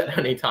away with at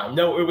any time.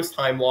 No, it was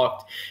time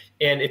locked,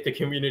 and if the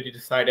community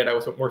decided I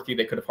wasn't worthy,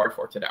 they could have hard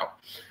forked it out.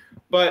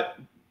 But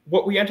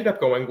what we ended up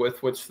going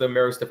with was the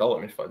Meros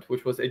Development Fund,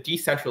 which was a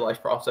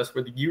decentralized process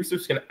where the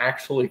users can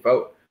actually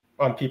vote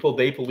on people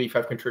they believe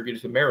have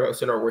contributed to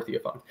Meros and are worthy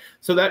of funds.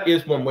 So that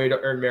is one way to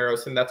earn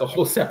Meros, and that's a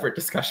whole separate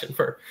discussion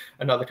for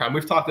another time.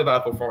 We've talked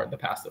about it before in the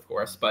past, of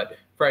course, but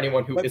for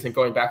anyone who isn't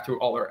going back through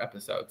all our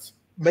episodes.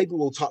 Maybe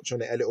we'll touch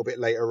on it a little bit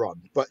later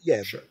on. But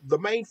yeah, sure. The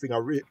main thing I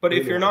really... But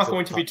if you're not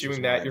going to be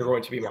doing that, you're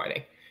going to be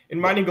mining.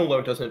 And mining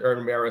alone doesn't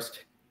earn Meros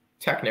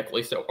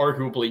technically, so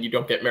arguably you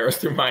don't get Meros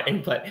through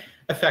mining, but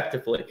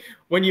effectively,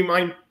 when you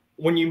mine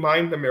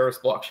the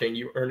Meros blockchain,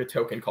 you earn a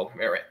token called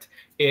merit.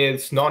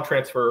 It's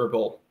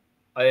non-transferable.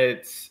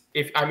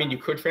 You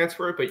could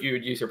transfer it, but you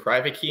would use your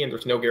private key, and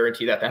there's no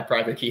guarantee that that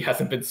private key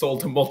hasn't been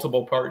sold to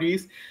multiple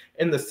parties.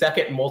 And the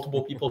second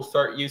multiple people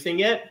start using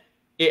it,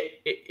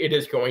 it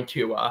is going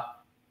to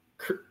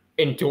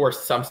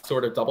endorse some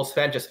sort of double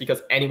spend, just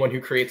because anyone who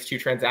creates two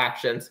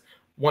transactions,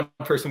 one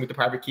person with the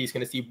private key is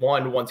going to see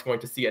one's going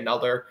to see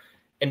another.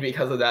 And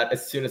because of that,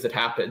 as soon as it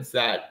happens,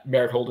 that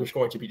merit holder is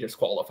going to be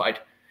disqualified.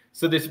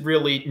 So there's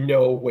really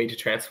no way to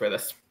transfer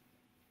this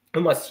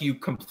unless you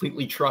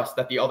completely trust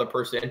that the other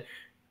person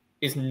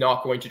is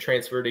not going to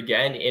transfer it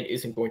again and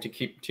isn't going to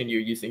continue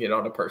using it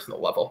on a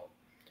personal level.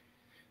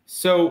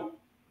 So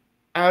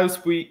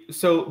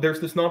there's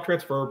this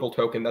non-transferable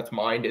token that's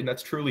mined, and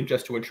that's truly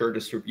just to ensure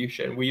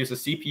distribution. We use a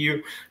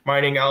CPU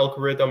mining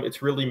algorithm.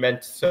 It's really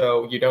meant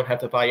so you don't have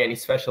to buy any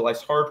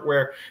specialized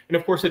hardware. And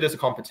of course, it is a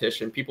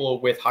competition. People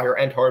with higher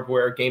end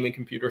hardware, gaming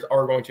computers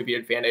are going to be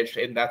advantaged,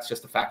 and that's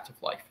just a fact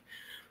of life.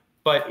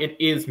 But it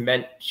is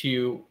meant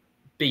to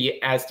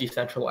be as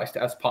decentralized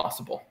as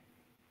possible.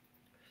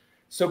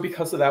 So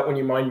because of that, when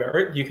you mine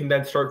merit, you can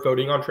then start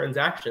voting on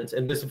transactions.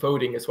 And this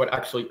voting is what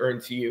actually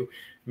earns you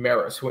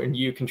Meros. When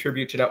you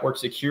contribute to network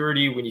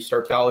security, when you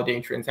start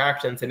validating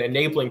transactions and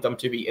enabling them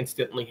to be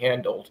instantly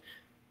handled,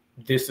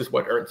 this is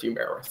what earns you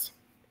Meros.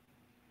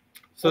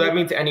 So that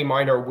means any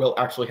miner will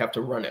actually have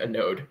to run a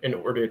node in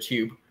order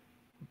to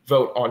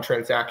vote on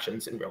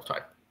transactions in real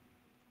time.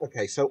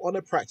 Okay, so on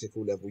a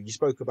practical level, you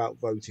spoke about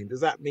voting.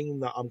 Does that mean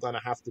that I'm going to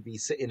have to be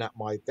sitting at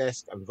my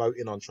desk and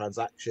voting on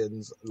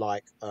transactions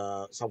like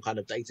some kind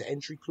of data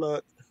entry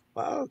clerk?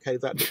 Okay,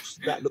 that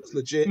looks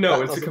legit.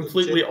 No, it's a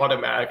completely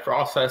automatic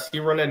process.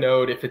 You run a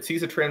node. If it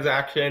sees a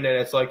transaction and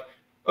it's like,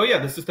 oh yeah,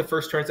 this is the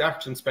first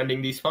transaction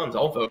spending these funds,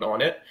 I'll vote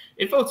on it.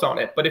 It votes on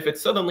it. But if it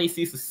suddenly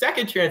sees the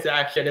second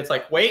transaction, it's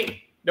like, wait,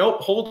 nope,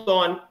 hold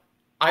on.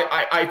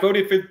 I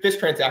voted for this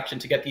transaction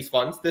to get these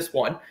funds, this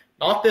one,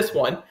 not this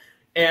one.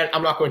 And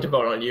I'm not going to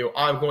vote on you.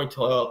 I'm going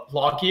to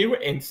log you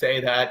and say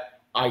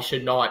that I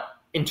should not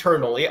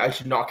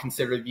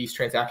consider these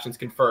transactions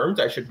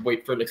confirmed. I should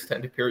wait for an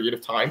extended period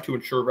of time to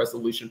ensure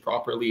resolution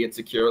properly and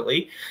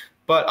securely.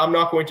 But I'm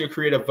not going to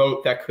create a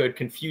vote that could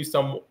confuse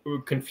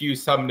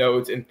some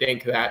nodes and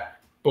think that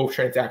both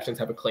transactions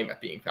have a claim at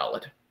being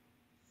valid.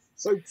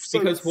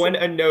 Because when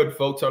a node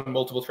votes on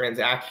multiple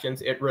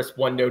transactions, it risks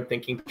one node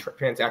thinking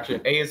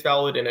transaction A is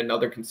valid and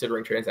another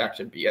considering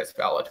transaction B as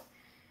valid.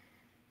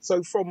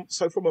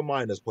 from a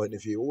miner's point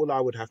of view, all I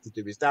would have to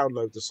do is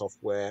download the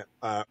software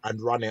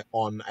and run it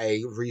on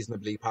a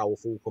reasonably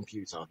powerful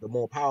computer. The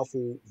more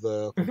powerful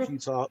the Mhm.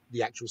 computer,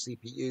 the actual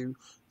CPU,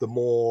 the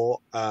more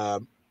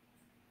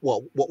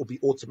well, what would be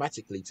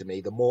automatically to me,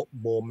 the more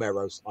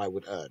Meros I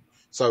would earn.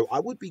 So I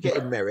would be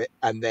getting merit,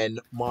 and then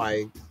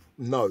my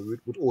node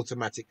would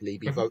automatically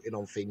be Mhm. voting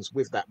on things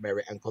with that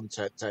merit and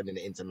turning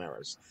it into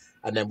Meros.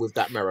 And then with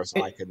that Meros,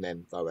 I can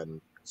then go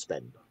and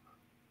spend.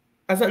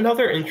 As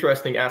another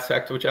interesting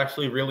aspect, which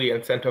actually really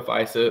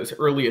incentivizes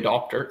early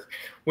adopters,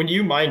 when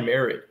you mine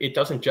merit, it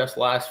doesn't just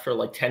last for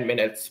like 10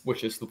 minutes,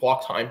 which is the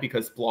block time,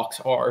 because blocks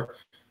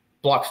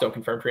don't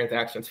confirm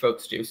transactions,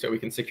 votes do. So we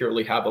can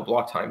securely have a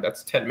block time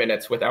that's 10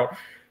 minutes without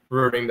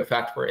ruining the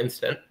fact we're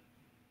instant.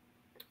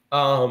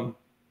 Um,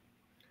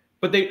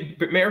 but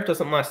merit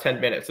doesn't last 10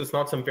 minutes. It's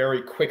not some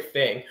very quick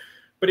thing.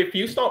 But if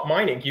you stop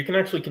mining, you can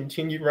actually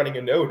continue running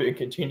a node and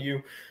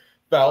continue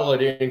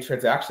validating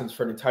transactions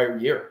for an entire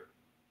year.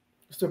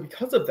 So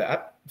because of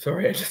that,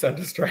 sorry, I just had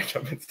to stretch.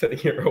 I've been sitting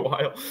here a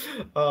while.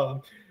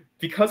 Um,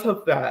 because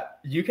of that,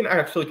 you can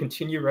actually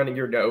continue running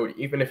your node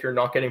even if you're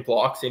not getting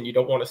blocks and you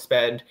don't want to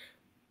spend,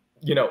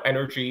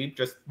 energy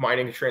just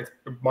mining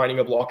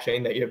a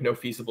blockchain that you have no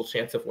feasible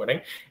chance of winning,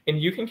 and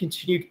you can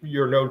continue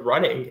your node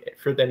running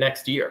for the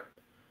next year.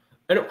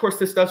 And of course,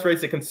 this does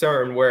raise a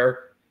concern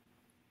where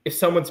if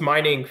someone's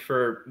mining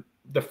for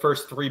the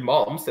first 3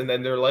 months and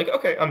then they're like,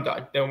 okay, I'm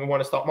done. Then we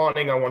want to stop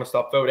mining. I want to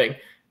stop voting.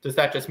 Does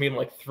that just mean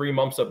like 3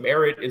 months of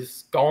merit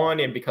is gone?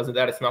 And because of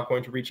that, it's not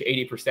going to reach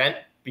 80%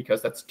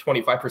 because that's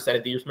 25%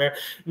 of the year's merit?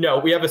 No,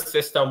 we have a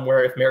system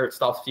where if merit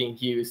stops being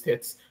used,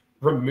 it's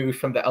removed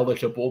from the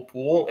eligible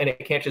pool and it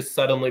can't just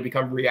suddenly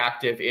become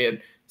reactive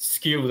and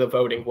skew the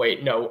voting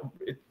weight. No,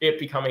 it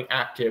becoming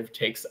active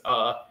takes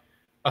a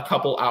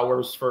couple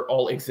hours for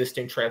all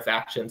existing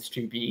transactions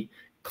to be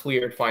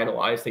cleared,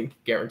 finalized, and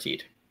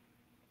guaranteed.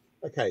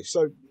 Okay,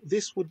 so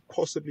this would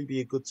possibly be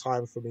a good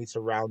time for me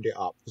to round it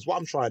up because what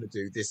I'm trying to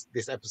do this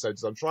episode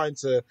is I'm trying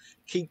to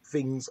keep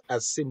things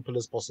as simple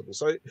as possible.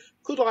 So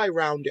could I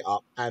round it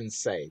up and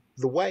say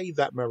the way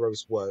that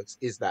Meros works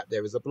is that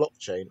there is a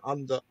blockchain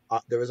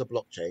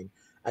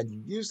and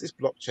you use this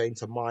blockchain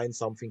to mine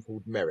something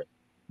called merit.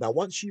 Now,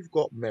 once you've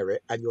got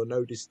merit and your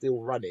node is still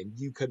running,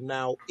 you can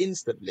now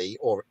instantly,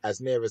 or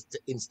as near as to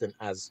instant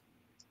as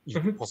you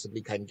Mhm.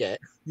 possibly can get,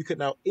 you can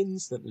now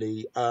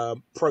instantly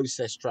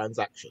process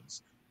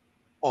transactions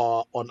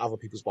on other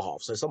people's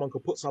behalf. So someone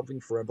could put something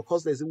through, and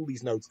because there's all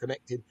these nodes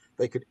connected,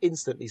 they could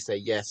instantly say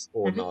yes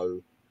or Mhm.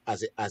 no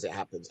as it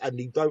happens, and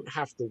you don't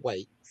have to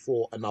wait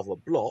for another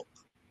block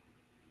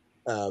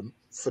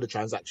for the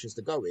transactions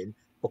to go in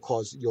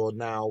because you're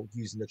now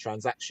using the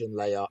transaction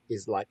layer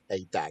is like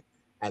a DAG,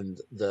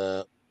 and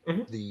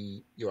Mhm.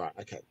 the you're right.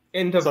 Okay,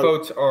 And the so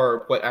votes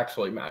are what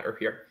actually matter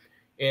here.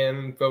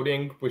 And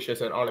voting, which is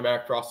an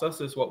automatic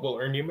process, is what will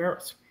earn you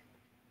merits.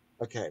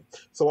 okay,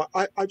 so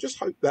I just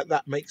hope that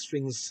that makes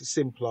things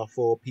simpler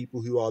for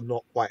people who are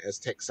not quite as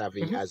tech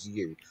savvy Mhm. as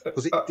you,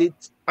 because it Uh, did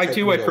I take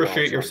do me a while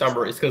appreciate to your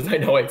summaries understand it. because I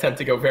know I tend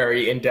to go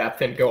very in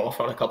depth and go off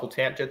on a couple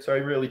tangents. So I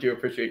really do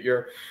appreciate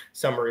your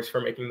summaries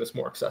for making this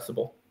more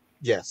accessible.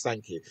 Yes,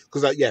 thank you.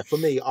 Because yeah, for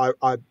me, I,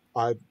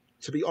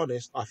 to be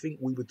honest, I think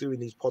we were doing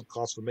these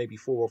podcasts for maybe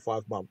 4 or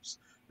 5 months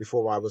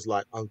before I was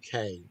like,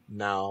 okay,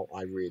 now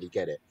I really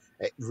get it.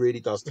 It really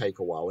does take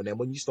a while, and then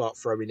when you start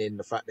throwing in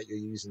the fact that you're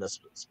using a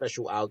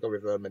special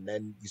algorithm, and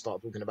then you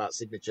start talking about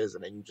signatures,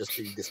 and then you just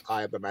do this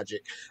Kayaba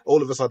magic,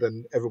 all of a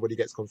sudden everybody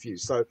gets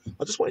confused. So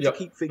I just wanted to Yep.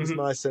 keep things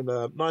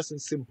Mhm. nice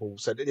and simple,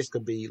 so that this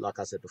can be, like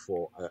I said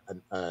before,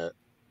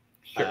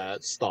 Sure.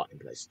 starting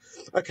place.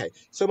 Okay,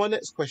 so my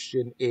next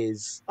question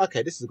is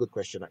okay. This is a good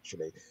question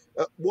actually.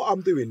 What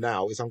I'm doing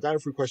now is I'm going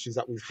through questions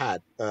that we've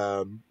had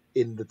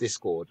in the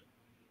Discord.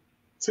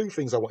 Two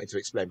things I wanted to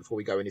explain before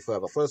we go any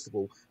further. First of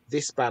all,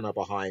 this banner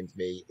behind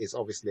me is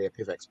obviously a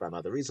PivX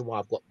banner. The reason why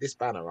I've got this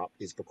banner up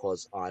is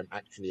because I'm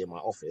actually in my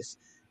office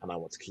and I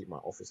want to keep my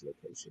office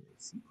location in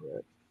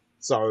secret.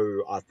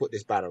 So I've put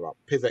this banner up.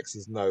 PivX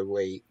is no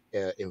way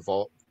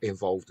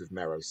involved with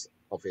Meros,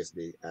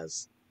 obviously,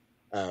 as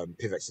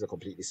PivX is a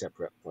completely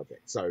separate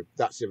project. So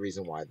that's the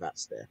reason why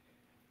that's there.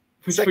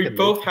 Which we Secondly,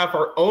 both have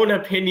our own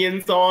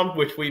opinions on,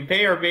 which we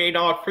may or may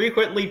not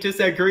frequently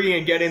disagree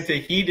and get into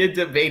heated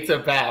debates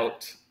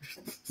about.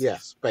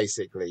 yes,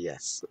 basically,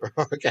 yes.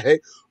 Okay.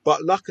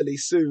 But luckily,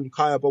 soon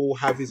Kayaba will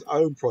have his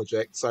own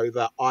project so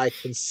that I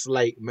can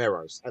slate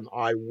Meros, and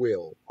I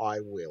will. I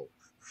will.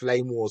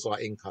 Flame wars are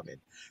incoming.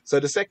 So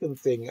the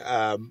second thing,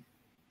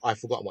 I've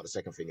forgotten what the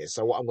second thing is.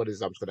 So what I'm going to do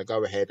is I'm just going to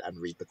go ahead and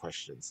read the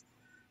questions.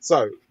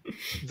 So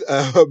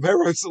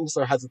Meros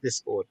also has a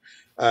Discord.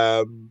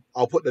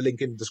 I'll put the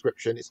link in the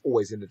description. It's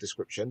always in the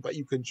description, but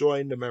you can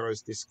join the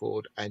Meros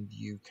Discord and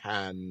you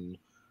can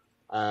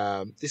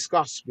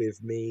discuss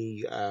with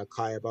me,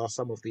 Kayaba,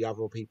 some of the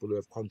other people who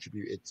have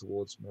contributed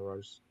towards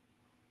Meros.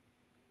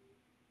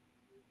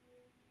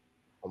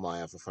 Oh,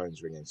 my other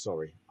phone's ringing.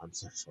 Sorry, I'm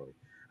so sorry.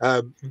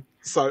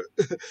 So,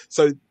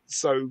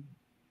 so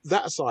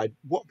that aside,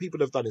 what people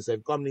have done is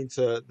they've gone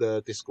into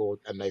the Discord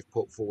and they've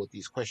put forward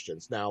these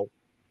questions. Now,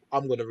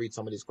 I'm going to read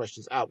some of these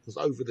questions out because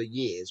over the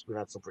years we've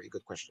had some pretty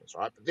good questions,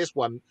 right? But this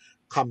one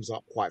comes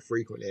up quite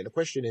frequently, and the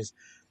question is,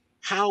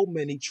 how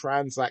many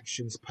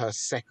transactions per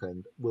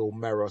second will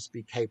Meros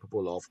be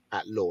capable of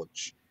at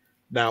launch?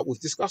 Now, we've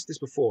discussed this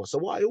before, so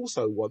what I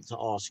also want to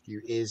ask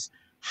you is,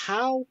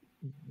 how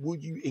will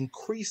you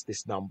increase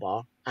this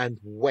number, and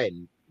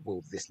when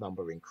will this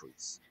number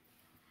increase?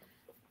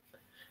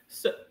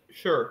 So,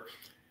 sure.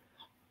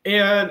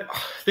 And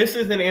this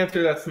is an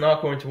answer that's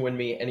not going to win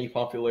me any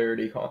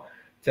popularity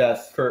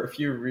contest for a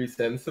few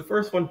reasons. The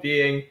first one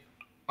being,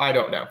 I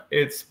don't know.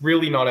 It's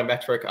really not a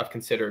metric I've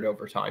considered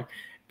over time.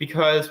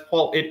 Because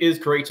while it is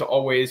great to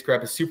always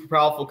grab a super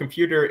powerful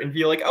computer and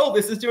be like, oh,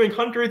 this is doing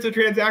hundreds of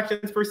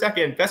transactions per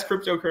second, best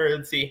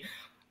cryptocurrency,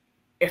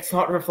 it's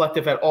not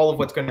reflective at all of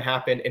what's going to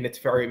happen, and it's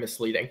very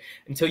misleading.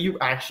 Until you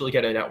actually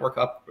get a network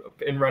up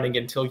and running,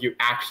 until you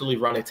actually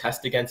run a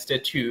test against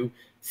it to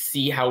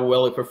see how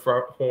well it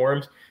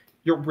performs,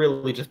 you're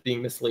really just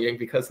being misleading,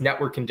 because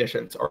network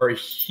conditions are a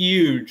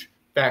huge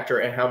factor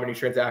in how many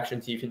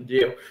transactions you can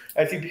do.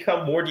 As you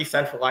become more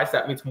decentralized,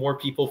 that means more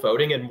people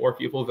voting, and more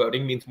people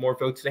voting means more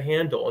votes to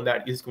handle, and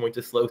that is going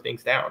to slow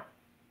things down.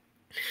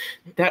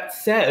 That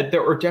said,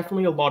 there are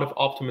definitely a lot of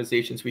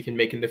optimizations we can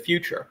make in the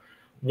future.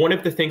 One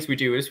of the things we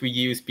do is we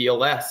use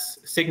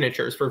BLS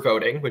signatures for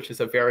voting, which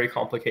is a very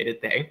complicated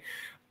thing,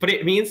 but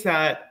it means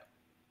that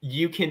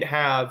you can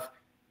have,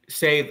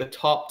 say, the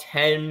top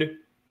 10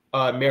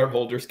 mayor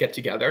holders get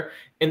together,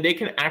 and they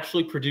can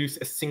actually produce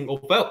a single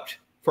vote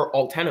for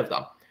all 10 of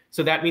them.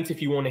 So that means if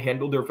you want to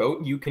handle their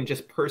vote, you can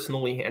just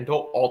personally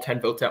handle all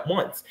 10 votes at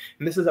once.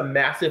 And this is a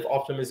massive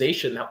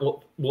optimization that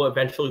will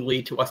eventually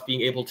lead to us being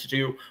able to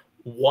do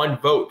one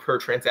vote per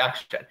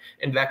transaction.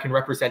 And that can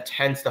represent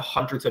tens to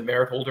hundreds of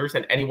merit holders,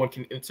 and anyone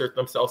can insert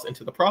themselves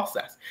into the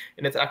process.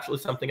 And it's actually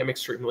something I'm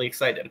extremely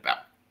excited about.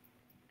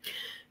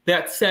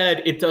 That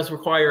said, it does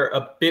require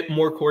a bit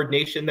more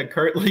coordination than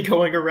currently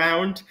going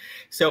around.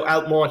 So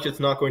at launch, it's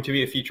not going to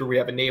be a feature we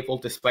have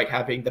enabled, despite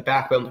having the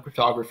backbone of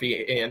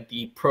cryptography and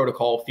the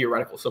protocol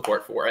theoretical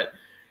support for it.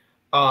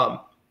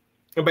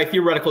 And by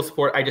theoretical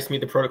support, I just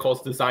mean the protocol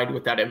is designed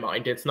with that in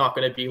mind. It's not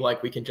going to be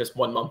like we can just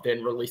 1 month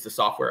in release a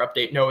software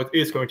update. No, it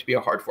is going to be a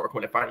hard fork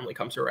when it finally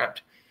comes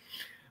around.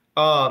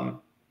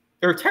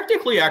 Or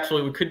technically,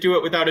 actually, we could do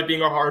it without it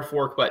being a hard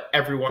fork, but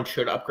everyone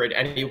should upgrade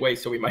anyway,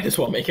 so we might as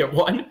well make it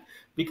one.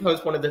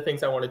 Because one of the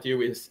things I want to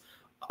do is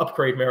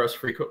upgrade Meros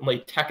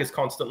frequently. Tech is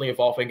constantly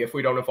evolving. If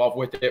we don't evolve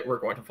with it, we're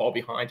going to fall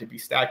behind and be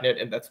stagnant,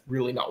 and that's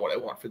really not what I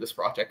want for this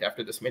project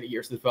after this many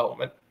years of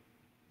development.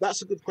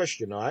 That's a good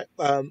question, all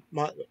right?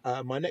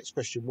 My next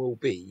question will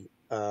be,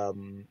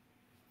 I'm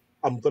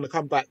going to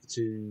come back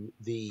to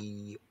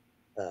the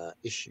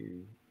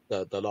issue,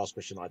 the last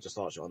question I just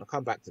asked you. I'm going to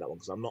come back to that one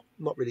because I'm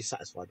not really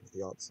satisfied with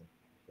the answer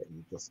that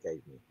you just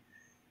gave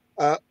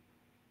me.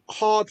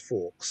 Hard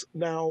forks.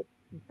 Now,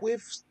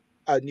 with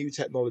a new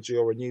technology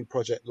or a new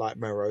project like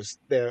Meros,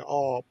 there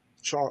are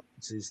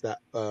chances that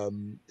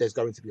there's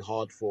going to be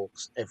hard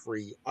forks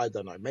every, I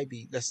don't know,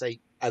 maybe let's say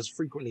as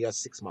frequently as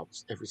 6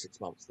 months, every 6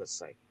 months, let's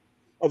say.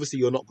 Obviously,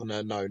 you're not going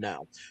to know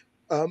now.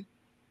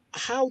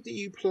 How do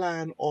you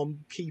plan on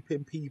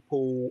keeping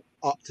people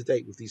up to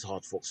date with these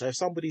hard forks? So if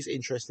somebody's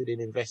interested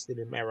in investing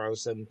in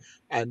Meros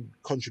and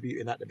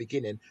contributing at the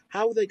beginning,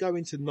 how are they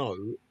going to know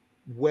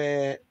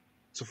where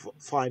to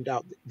find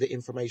out the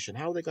information?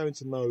 How are they going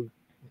to know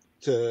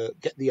to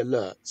get the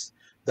alerts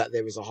that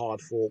there is a hard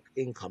fork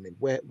incoming?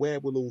 Where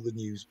will all the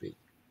news be?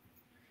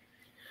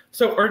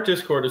 So our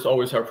Discord is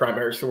always our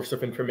primary source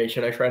of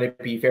information. I try to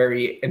be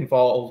very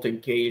involved,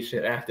 engaged,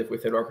 and active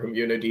within our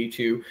community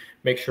to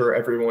make sure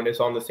everyone is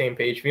on the same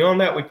page.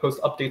 Beyond that, we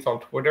post updates on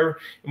Twitter.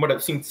 And what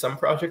I've seen some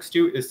projects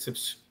do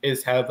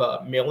is have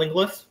a mailing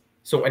list,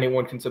 so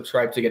anyone can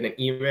subscribe to get an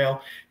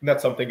email. And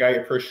that's something I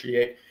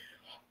appreciate.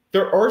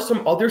 There are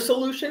some other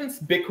solutions.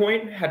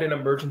 Bitcoin had an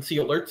emergency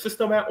alert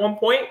system at one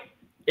point.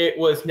 It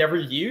was never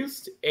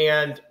used,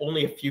 and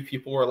only a few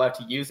people were allowed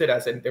to use it,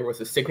 as in there was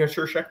a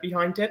signature check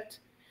behind it.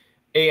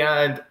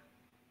 And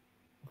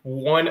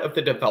one of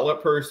the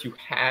developers who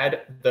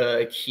had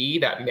the key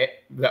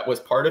that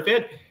was part of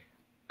it,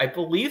 I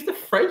believe the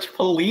French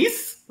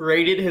police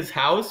raided his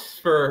house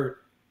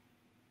for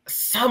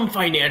some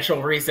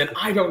financial reason.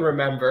 I don't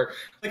remember.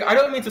 Like, I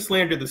don't mean to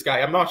slander this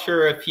guy. I'm not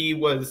sure if he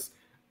was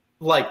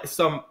like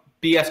some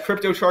BS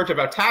crypto charge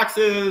about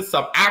taxes,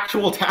 some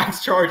actual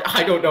tax charge.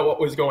 I don't know what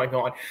was going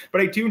on.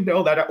 But I do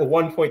know that at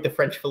one point the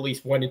French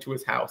police went into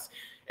his house.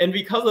 And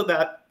because of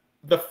that,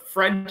 the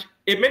French,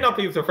 it may not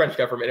be the French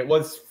government, it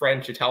was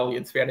French,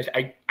 Italian, Spanish.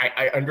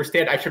 I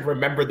understand I should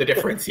remember the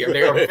difference here.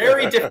 They are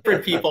very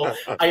different people.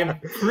 I am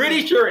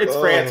pretty sure it's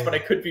France, but I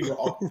could be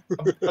wrong.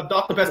 I'm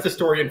not the best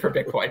historian for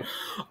Bitcoin.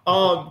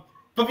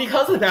 But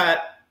because of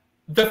that,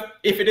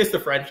 if it is the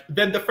French,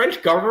 then the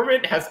French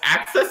government has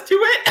access to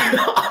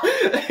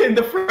it. And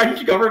the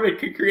French government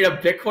could create a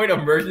Bitcoin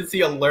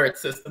emergency alert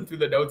system through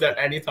the nodes at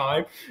any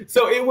time.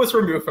 So it was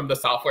removed from the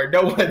software.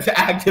 No one's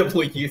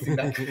actively using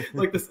that.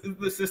 Like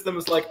the system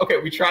is like, okay,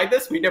 we tried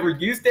this, we never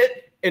used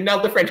it, and now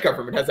the French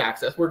government has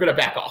access. We're going to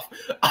back off.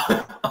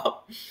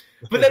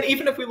 But then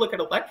even if we look at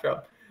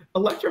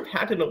Electrum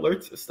had an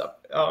alert system.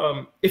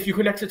 If you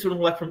connect it to an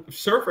Electrum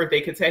server,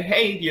 they could say,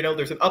 hey, you know,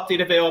 there's an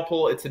update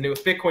available. It's the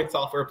newest Bitcoin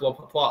software, blah,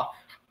 blah, blah.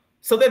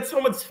 So then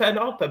someone sped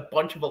up a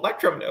bunch of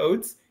Electrum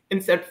nodes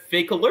and sent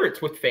fake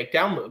alerts with fake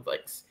download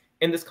links.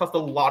 And this caused a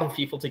lot of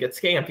people to get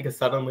scammed because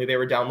suddenly they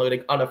were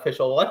downloading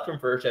unofficial Electrum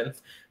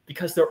versions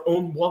because their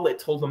own wallet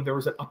told them there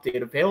was an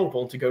update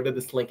available to go to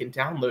this link and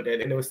download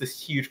it. And it was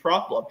this huge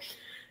problem.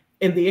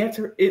 And the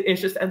answer, it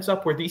just ends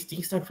up where these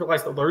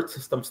decentralized alert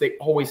systems, they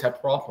always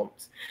have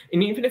problems.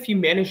 And even if you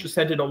manage to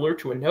send an alert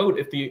to a node,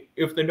 if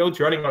the node's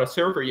running on a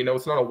server, you know,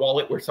 it's not a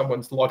wallet where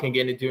someone's logging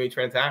in and doing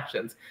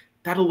transactions,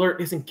 that alert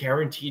isn't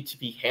guaranteed to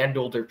be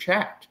handled or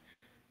checked.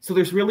 So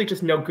there's really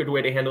just no good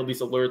way to handle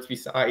these alerts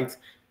besides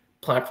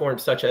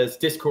platforms such as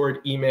Discord,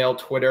 email,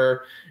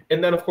 Twitter,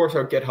 and then of course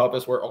our GitHub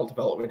is where all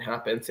development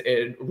happens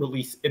and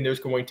there's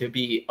going to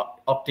be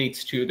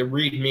updates to the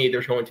README,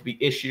 there's going to be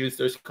issues,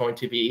 there's going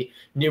to be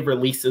new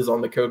releases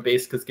on the code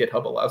base because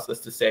GitHub allows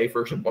us to say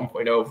version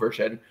 1.0,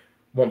 version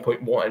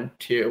 1.1,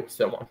 2,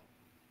 so on.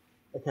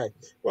 Okay,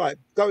 right,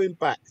 going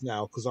back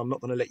now, because I'm not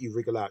going to let you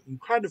wriggle out. You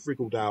kind of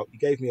wriggled out. You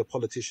gave me a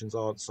politician's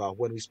answer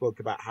when we spoke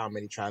about how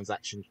many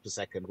transactions per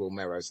second will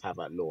Meros have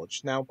at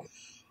launch. Now,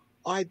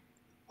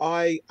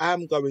 I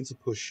am going to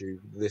push you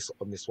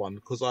on this one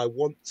because I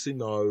want to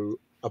know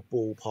a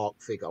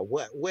ballpark figure.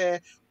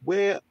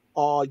 Where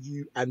are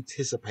you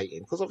anticipating?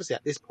 Because obviously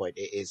at this point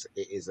it is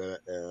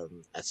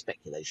a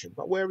speculation.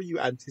 But where are you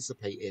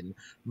anticipating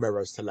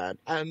Meros to land?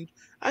 And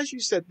as you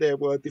said, there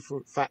were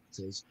different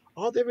factors.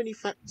 Are there any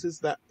factors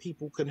that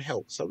people can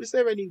help? So is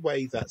there any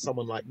way that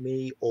someone like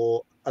me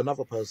or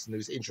another person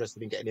who's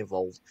interested in getting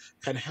involved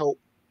can help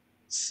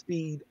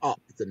speed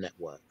up the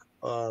network?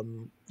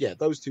 Yeah,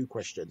 those two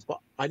questions, but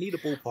I need a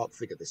ballpark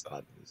figure this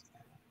time, please.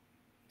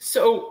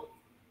 So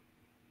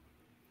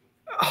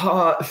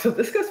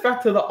this goes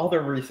back to the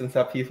other reasons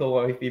that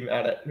people might be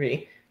mad at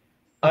me.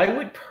 I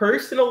would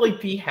personally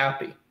be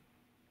happy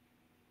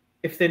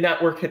if the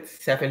network hit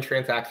 7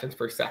 transactions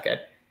per second.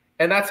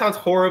 And that sounds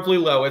horribly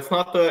low. It's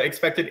not the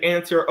expected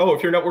answer, oh,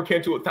 if your network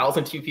can't do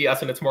 1,000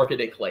 TPS and its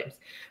marketing claims.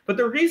 But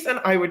the reason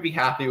I would be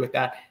happy with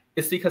that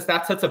is because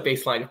that sets a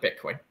baseline of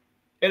Bitcoin.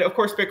 And of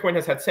course, Bitcoin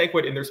has had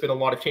SegWit, and there's been a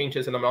lot of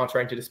changes, and I'm not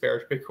trying to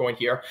disparage Bitcoin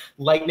here.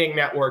 Lightning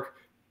Network,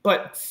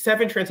 but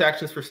 7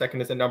 transactions per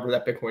second is a number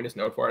that Bitcoin is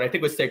known for. And I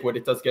think with SegWit,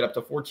 it does get up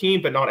to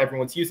 14, but not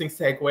everyone's using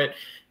SegWit.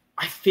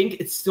 I think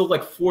it's still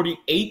like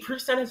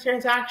 48% of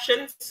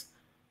transactions.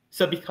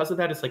 So because of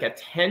that, it's like at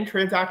 10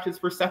 transactions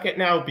per second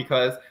now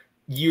because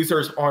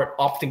users aren't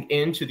opting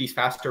into these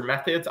faster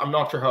methods. I'm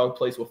not sure how it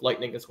plays with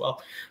Lightning as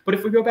well. But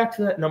if we go back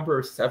to that number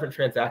of 7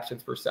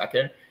 transactions per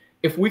second,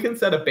 if we can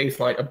set a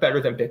baseline of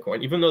better than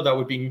Bitcoin, even though that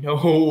would be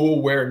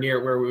nowhere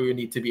near where we would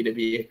need to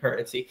be a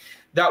currency,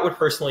 that would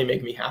personally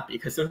make me happy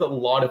because there's a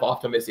lot of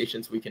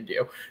optimizations we can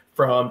do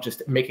from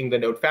just making the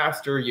node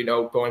faster, you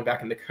know, going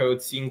back in the code,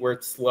 seeing where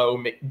it's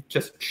slow,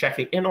 just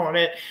checking in on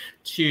it,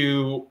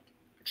 to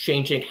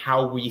changing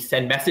how we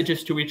send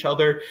messages to each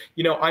other.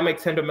 You know, I might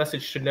send a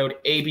message to node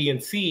A, B,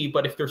 and C,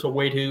 but if there's a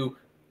way to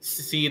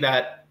see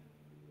that,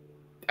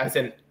 as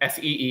in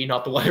SEE,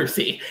 not the letter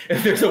C.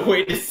 If there's a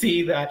way to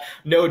see that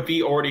node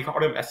B already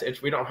got a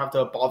message, we don't have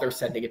to bother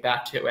sending it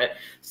back to it.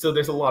 So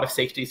there's a lot of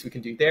safeties we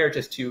can do there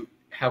just to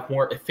have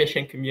more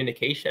efficient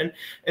communication.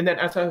 And then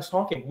as I was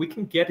talking, we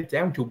can get it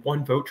down to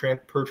 1 vote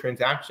per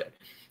transaction.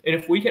 And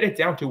if we get it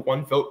down to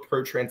 1 vote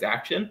per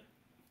transaction,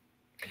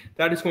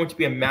 that is going to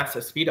be a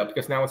massive speed up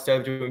because now instead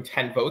of doing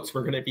 10 votes,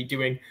 we're going to be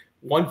doing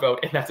 1 vote,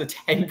 and that's a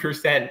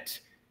 10%.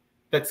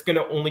 That's going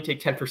to only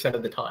take 10%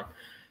 of the time.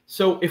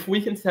 So if we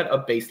can set a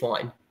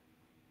baseline,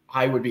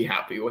 I would be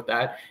happy with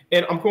that.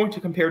 And I'm going to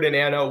compare to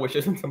Nano, which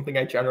isn't something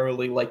I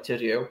generally like to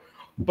do.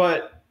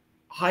 But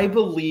I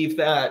believe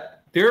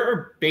that there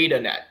are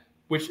BetaNet,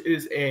 which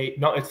is it's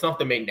not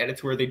the mainnet,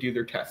 it's where they do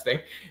their testing.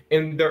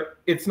 And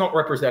it's not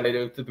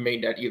representative to the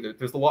mainnet either.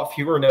 There's a lot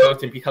fewer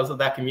nodes, and because of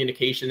that,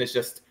 communication is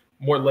just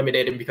more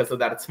limited, and because of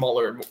that, it's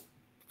smaller and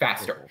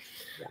faster.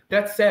 Yeah.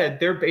 That said,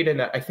 their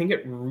BetaNet, I think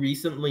it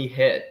recently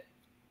hit,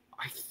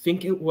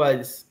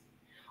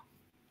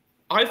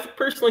 I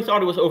personally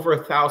thought it was over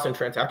 1,000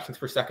 transactions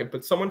per second,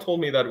 but someone told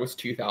me that it was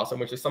 2,000,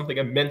 which is something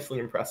immensely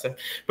impressive.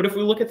 But if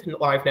we look at the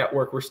live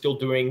network, we're still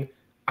doing,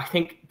 I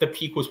think the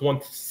peak was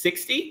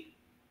 160.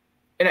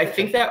 And I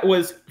think that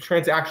was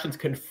transactions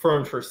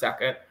confirmed per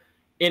second.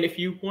 And if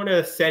you want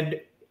to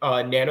send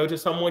Nano to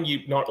someone,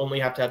 you not only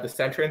have to have the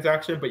send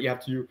transaction, but you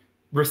have to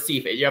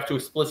receive it. You have to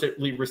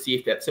explicitly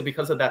receive it. So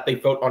because of that, they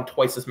vote on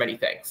twice as many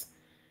things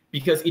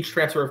because each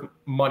transfer of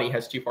money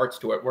has 2 parts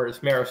to it, whereas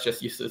Meros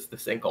just uses the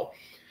single.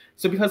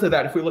 So because of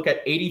that, if we look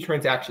at 80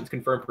 transactions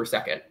confirmed per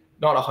second,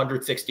 not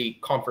 160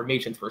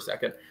 confirmations per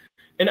second,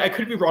 and I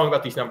could be wrong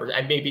about these numbers.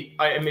 I may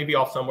be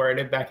off somewhere, and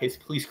in that case,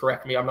 please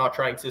correct me. I'm not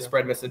trying to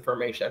spread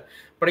misinformation,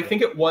 but I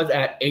think it was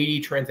at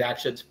 80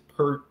 transactions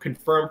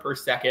confirmed per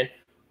second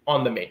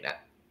on the mainnet.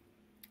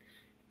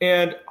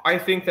 And I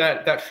think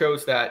that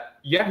shows that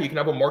yeah, you can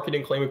have a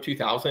marketing claim of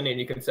 2,000 and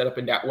you can set up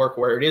a network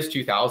where it is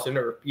 2,000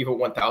 or even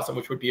 1,000,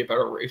 which would be a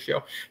better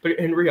ratio. But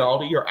in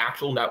reality, your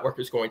actual network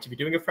is going to be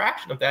doing a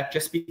fraction of that,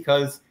 just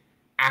because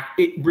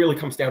it really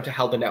comes down to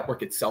how the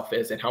network itself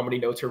is and how many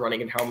nodes are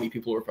running and how many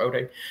people are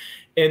voting.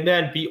 And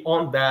then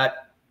beyond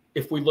that,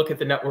 if we look at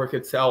the network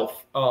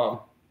itself,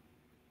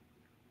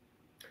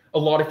 a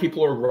lot of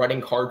people are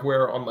running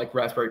hardware on like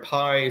Raspberry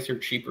Pis or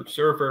cheaper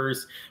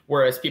servers,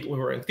 whereas people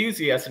who are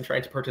enthusiasts and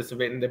trying to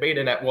participate in the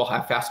beta net will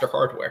have faster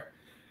hardware.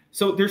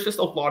 So there's just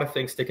a lot of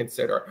things to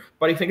consider.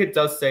 But I think it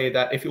does say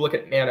that if you look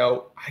at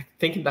Nano, I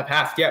think in the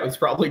past, yeah, it was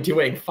probably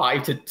doing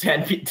 5 to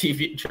 10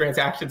 TV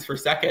transactions per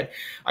second.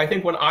 I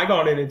think when I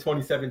got in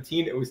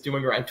 2017, it was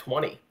doing around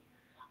 20.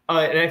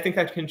 And I think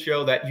that can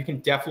show that you can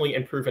definitely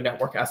improve a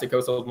network as it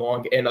goes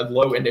along, and a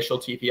low initial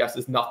TPS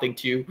is nothing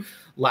to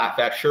laugh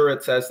at. Sure,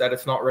 it says that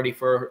it's not ready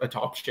for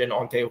adoption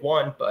on day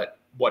one, but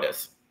what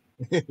is?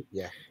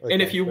 Yeah. Okay,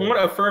 and if you want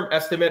a firm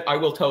estimate, I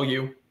will tell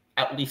you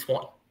at least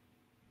one.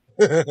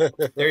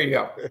 There you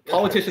go.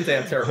 Politicians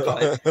answer.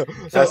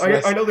 So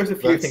I know there's a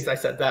few things I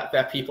said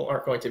that people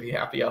aren't going to be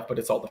happy of, but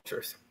it's all the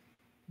truth.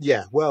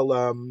 Yeah,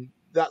 well,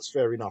 that's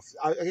fair enough.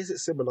 I guess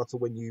it's similar to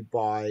when you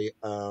buy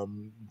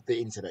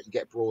the internet. You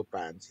get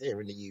broadband here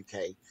in the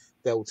UK.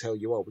 They'll tell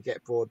you, oh, we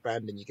get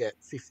broadband and you get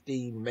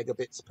 15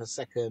 megabits per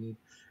second.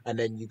 And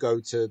then you go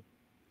to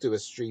do a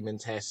streaming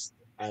test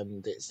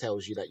and it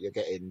tells you that you're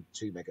getting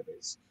 2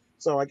 megabits.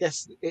 So I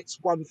guess it's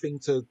one thing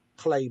to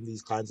claim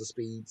these kinds of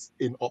speeds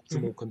in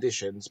optimal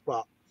conditions,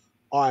 but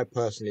I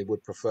personally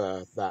would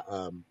prefer that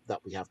that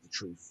we have the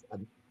truth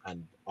and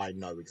I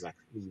know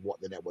exactly what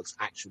the network's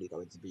actually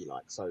going to be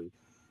like. So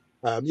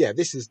yeah,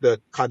 this is the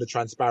kind of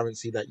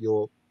transparency that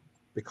you're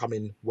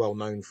becoming well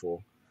known for.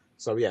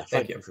 So yeah,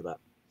 thank you for that.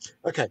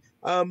 Okay.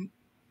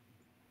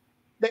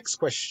 Next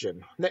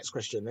question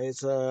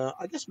is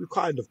I guess we've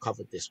kind of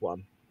covered this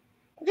one.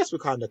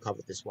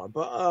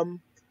 But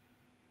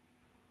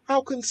how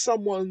can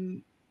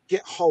someone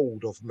get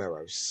hold of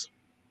Meros?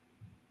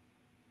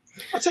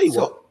 I'll tell you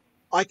what,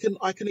 I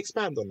can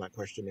expand on that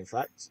question, in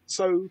fact.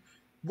 So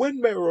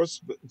when Meros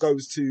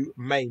goes to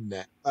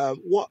mainnet,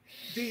 what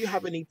do you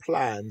have any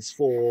plans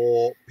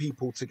for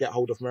people to get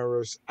hold of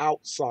Meros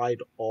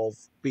outside of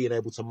being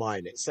able to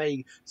mine it?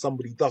 Say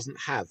somebody doesn't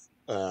have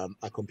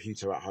a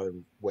computer at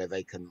home where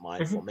they can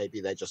mine from.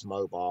 Maybe they're just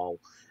mobile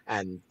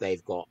and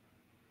they've got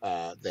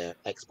their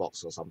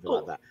Xbox or something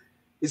like that.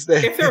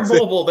 If they're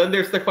mobile, then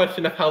there's the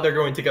question of how they're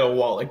going to get a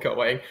wallet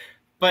going.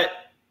 But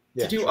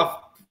to do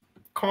a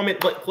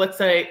comment, let's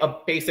say a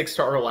basic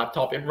starter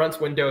laptop, it runs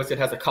Windows, it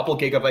has a couple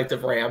gigabytes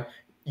of RAM.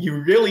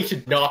 You really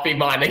should not be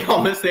mining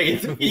on this thing.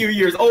 It's a few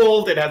years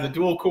old. It has a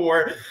dual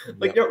core.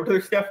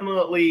 There's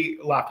definitely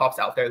laptops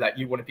out there that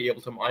you wouldn't be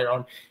able to mine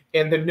on.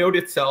 And the node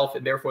itself,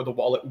 and therefore the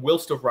wallet, will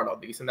still run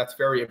on these. And that's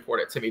very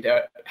important to me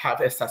to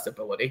have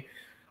accessibility.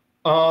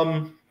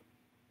 How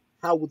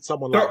would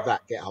someone like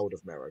that get hold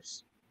of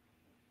Meros?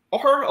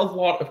 Are a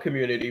lot of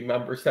community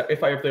members that,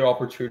 if I have the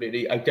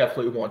opportunity, I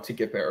definitely want to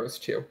give Meros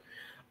to.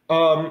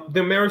 The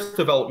Meros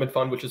Development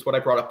Fund, which is what I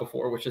brought up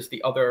before, which is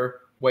the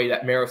other way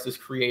that Meros is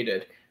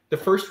created, the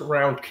first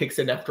round kicks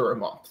in after a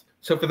month.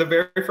 So for the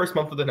very first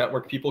month of the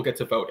network, people get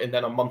to vote, and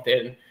then a month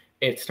in,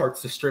 it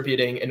starts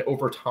distributing and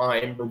over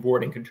time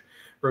rewarding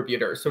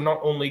contributors. So not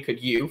only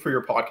could you, for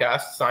your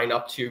podcast, sign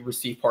up to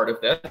receive part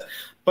of this,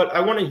 but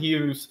I want to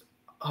use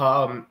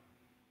I'm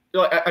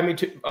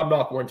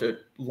not going to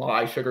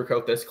lie,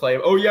 sugarcoat this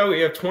claim. Oh, yeah, we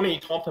have 20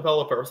 top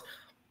developers.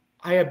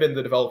 I have been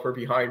the developer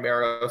behind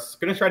Meros.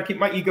 Going to try to keep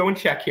my ego in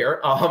check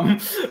here.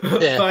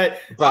 But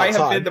I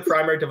have been the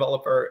primary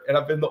developer, and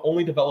I've been the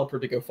only developer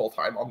to go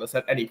full-time on this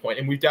at any point.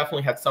 And we've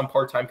definitely had some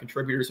part-time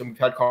contributors, and we've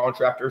had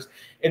contractors.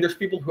 And there's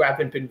people who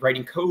haven't been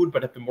writing code,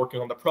 but have been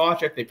working on the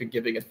project. They've been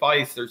giving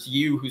advice. There's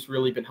you, who's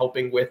really been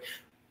helping with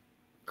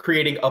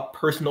creating a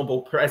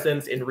personable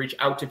presence and reach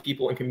out to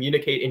people and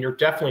communicate. And you're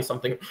definitely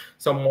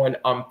someone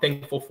I'm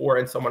thankful for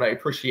and someone I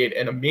appreciate,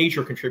 and a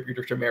major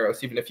contributor to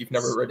Meros, even if you've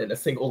never written a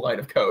single line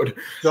of code.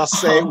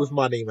 Just say it with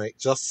money, mate.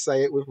 Just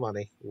say it with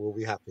money. We'll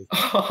be happy.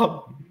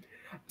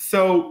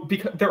 So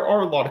because there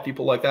are a lot of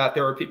people like that.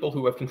 There are people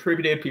who have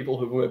contributed, people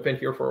who have been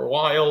here for a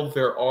while.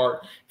 There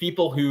are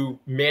people who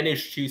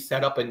managed to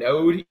set up a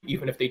node,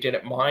 even if they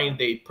didn't mine,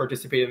 they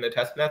participated in the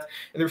test nets.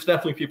 And there's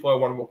definitely people I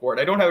want to reward.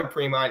 I don't have a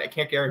pre-mine. I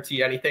can't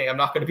guarantee anything. I'm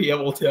not going to be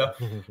able to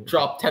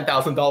drop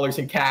 $10,000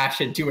 in cash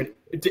and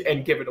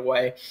and give it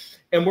away.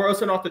 And we're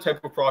also not the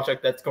type of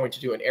project that's going to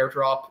do an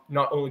airdrop,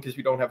 not only because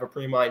we don't have a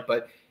pre-mine,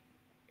 but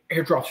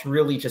airdrops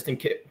really just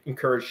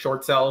encourage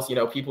short sells.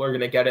 People are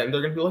going to get it and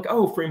they're going to be like,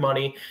 oh, free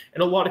money.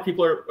 And a lot of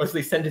people are, as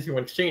they send it to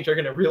an exchange, are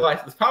going to realize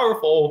it's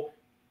powerful,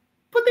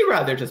 but they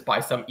rather just buy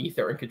some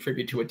ether and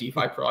contribute to a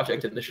DeFi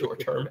project in the short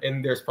term.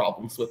 And there's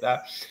problems with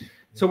that.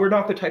 So we're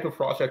not the type of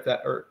project that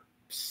are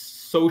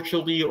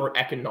socially or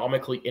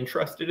economically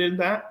interested in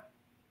that.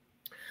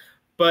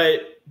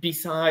 But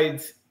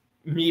besides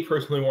me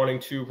personally wanting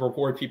to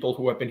reward people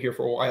who have been here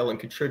for a while and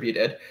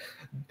contributed,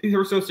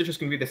 there's also just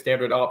going to be the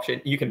standard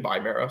option. You can buy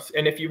Meros.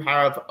 And if you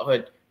have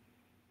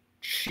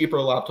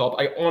cheaper laptop.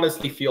 I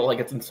honestly feel like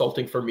it's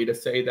insulting for me to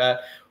say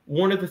that.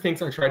 One of the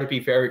things I try to be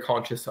very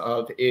conscious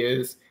of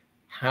is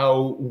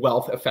how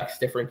wealth affects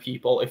different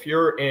people. If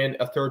you're in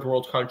a third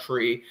world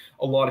country,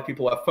 a lot of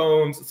people have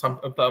phones.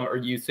 Some of them are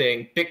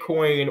using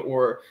Bitcoin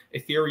or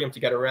Ethereum to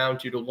get around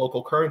due to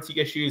local currency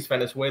issues.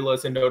 Venezuela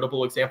is a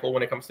notable example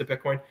when it comes to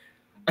Bitcoin.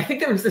 I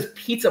think there was this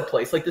pizza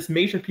place, like this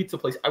major pizza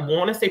place. I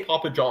want to say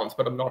Papa John's,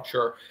 but I'm not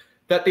sure,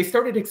 that they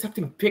started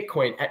accepting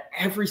Bitcoin at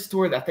every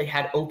store that they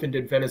had opened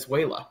in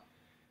Venezuela.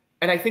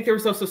 And I think there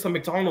was also some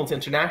McDonald's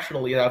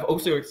internationally that have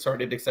also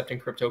started accepting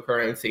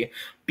cryptocurrency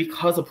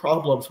because of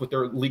problems with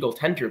their legal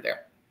tender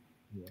there.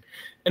 Yeah.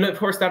 And of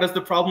course, that is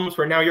the problems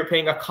where now you're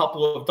paying a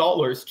couple of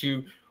dollars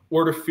to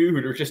order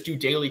food or just do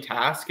daily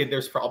tasks, and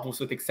there's problems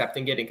with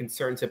accepting it and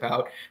concerns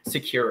about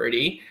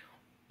security.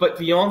 But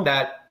beyond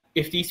that,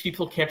 if these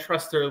people can't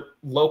trust their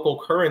local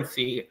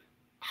currency,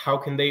 how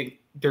can they?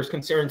 There's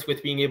concerns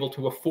with being able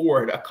to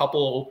afford a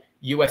couple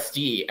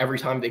USD every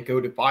time they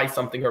go to buy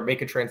something or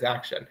make a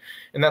transaction.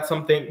 And that's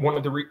something, one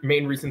of the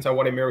main reasons I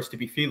wanted Meros to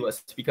be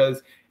feeless,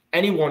 because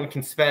anyone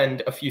can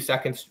spend a few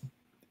seconds,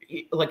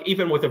 like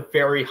even with a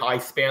very high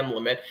spam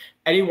limit,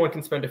 anyone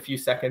can spend a few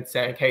seconds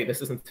saying, hey,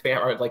 this isn't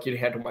spam, I'd like you to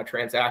handle my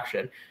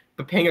transaction.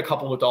 But paying a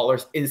couple of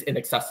dollars is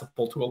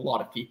inaccessible to a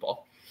lot of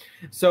people.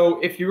 So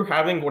if you're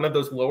having one of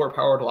those lower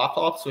powered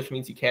laptops, which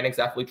means you can't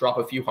exactly drop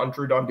a few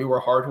hundred on newer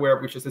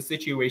hardware, which is a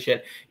situation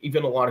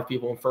even a lot of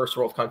people in first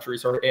world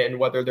countries are in,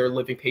 whether they're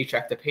living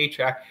paycheck to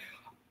paycheck,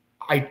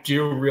 I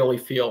do really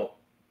feel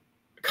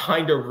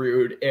kind of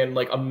rude, and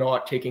like I'm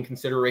not taking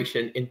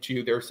consideration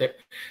into their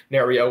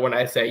scenario when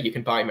I say you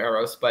can buy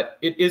Meros. But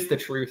it is the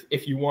truth.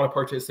 If you want to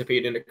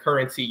participate in a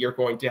currency, you're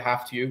going to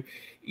have to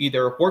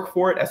either work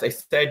for it. As I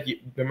said,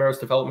 the Meros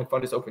Development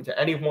Fund is open to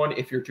anyone.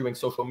 If you're doing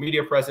social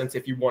media presence,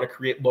 if you want to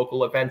create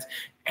local events,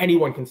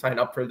 anyone can sign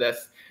up for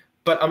this.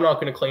 But I'm not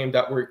going to claim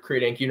that we're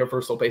creating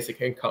universal basic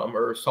income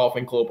or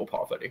solving global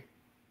poverty.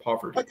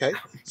 Okay,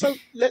 so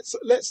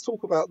let's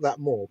talk about that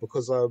more,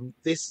 because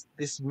this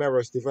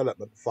Meros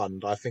Development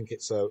Fund, I think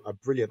it's a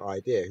brilliant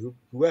idea.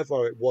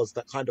 Whoever it was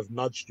that kind of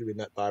nudged you in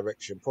that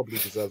direction probably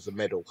deserves a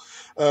medal.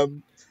 I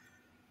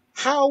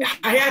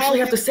actually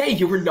have to say,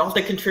 you were not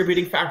the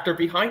contributing factor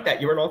behind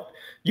that. You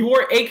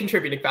were a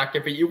contributing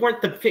factor, but you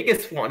weren't the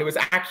biggest one. It was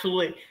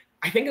actually,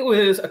 I think it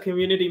was a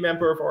community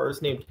member of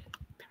ours named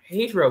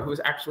Pedro, who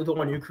was actually the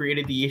one who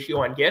created the issue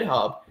on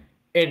GitHub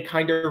and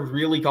kind of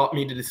really got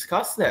me to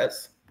discuss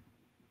this.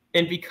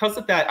 And because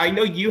of that, I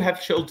know you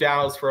have chilled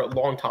DAOs for a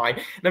long time.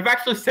 And I've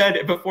actually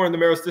said before in the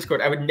Meros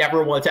Discord, I would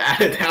never want to add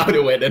a DAO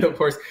to it. And of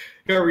course,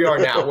 here we are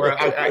now, where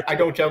I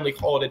don't generally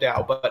call it a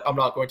DAO, but I'm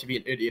not going to be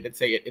an idiot and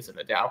say it isn't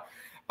a DAO.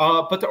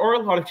 But there are a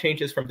lot of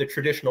changes from the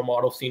traditional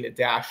model seen at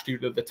Dash due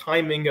to the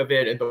timing of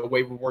it and the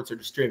way rewards are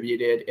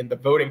distributed in the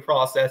voting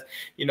process.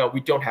 You know,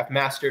 we don't have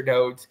master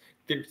nodes.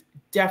 There's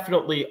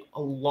definitely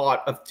a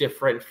lot of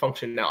different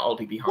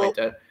functionality behind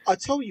it. I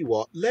tell you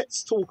what,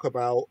 let's talk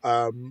about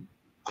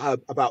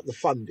the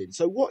funding.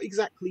 So what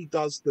exactly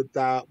does the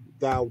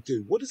DAO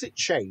do? What does it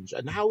change,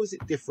 and how is it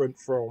different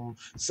from,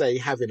 say,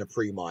 having a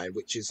pre-mine,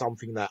 which is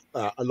something that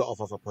a lot of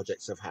other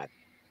projects have had?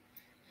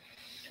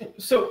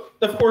 So,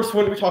 of course,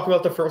 when we talk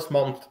about the first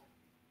month,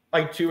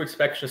 I do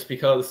expect, just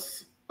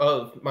because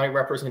of my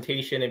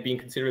representation and being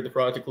considered the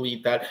project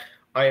lead, that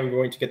I am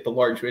going to get the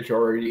large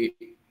majority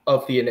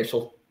of the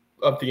initial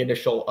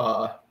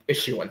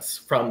issuance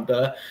from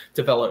the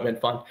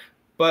development fund.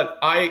 But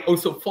I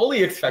also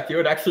fully expect you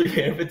would actually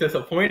be a bit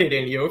disappointed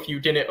in you if you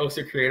didn't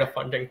also create a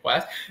funding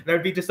quest. And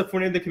I'd be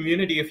disappointed in the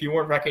community if you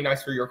weren't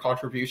recognized for your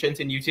contributions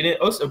and you didn't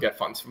also get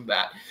funds from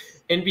that.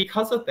 And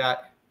because of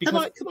that... Can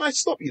I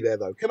stop you there,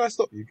 though? Can I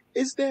stop you?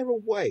 Is there a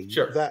way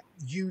that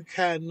you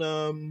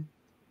can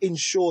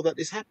ensure that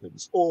this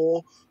happens?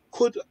 Or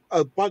could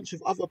a bunch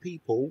of other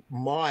people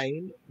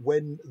mine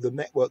when the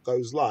network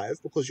goes live?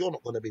 Because you're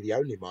not going to be the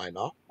only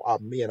miner.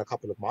 Me and a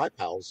couple of my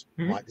pals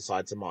might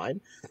decide to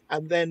mine.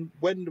 And then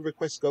when the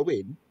requests go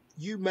in,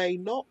 you may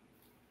not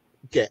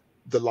get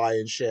the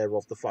lion's share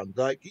of the fund.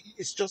 Like,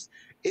 it's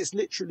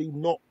literally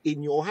not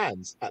in your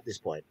hands at this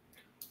point.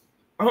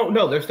 Oh,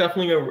 no, there's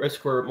definitely a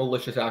risk where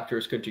malicious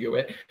actors could do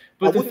it.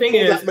 But the thing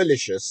is... that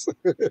malicious.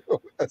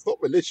 It's not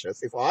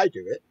malicious if I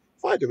do it.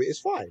 If I do it, it's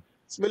fine.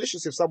 It's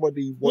malicious if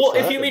somebody wants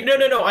to if you mean...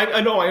 No.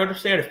 I know, I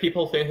understand if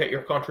people think that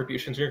your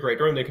contributions are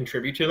greater and they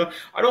contribute to them.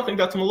 I don't think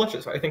that's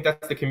malicious. I think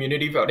that's the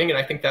community voting, and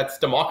I think that's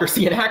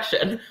democracy in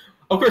action.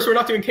 Of course, we're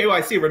not doing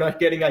KYC. We're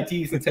not getting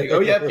IDs and saying, oh,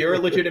 yeah, you're a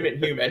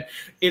legitimate human.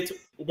 It's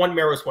one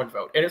Meros, one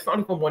vote. And it's not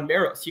even one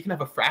Meros. You can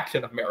have a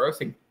fraction of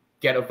Meros and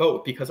get a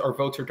vote, because our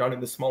votes are done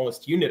in the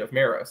smallest unit of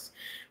Meros.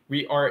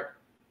 We aren't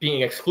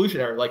being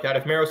exclusionary like that.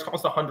 If Meros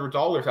cost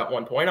 $100 at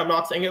one point, I'm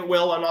not saying it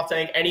will. I'm not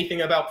saying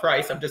anything about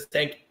price. I'm just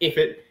saying if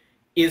it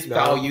is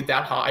valued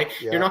that high,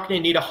 you're not going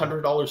to need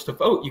 $100 to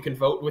vote. You can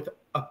vote with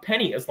a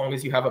penny as long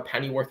as you have a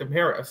penny worth of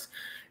Meros.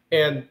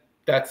 And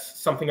that's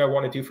something I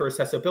want to do for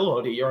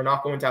accessibility. You're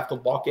not going to have to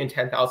lock in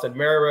 10,000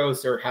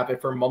 Meros or have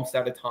it for months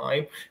at a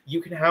time. You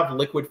can have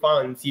liquid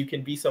funds. You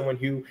can be someone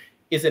who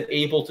isn't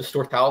able to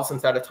store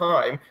thousands at a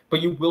time,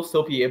 but you will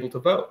still be able to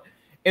vote.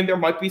 And there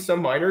might be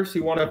some miners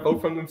who want to vote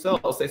from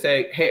themselves. They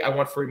say, hey, I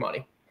want free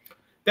money.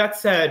 That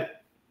said,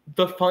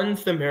 the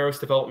funds the Meros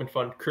Development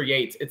Fund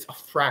creates, it's a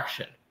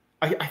fraction.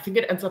 I think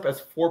it ends up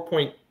as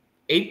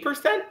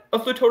 4.8%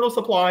 of the total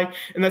supply,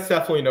 and that's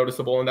definitely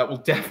noticeable, and that will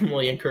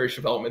definitely encourage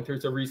development.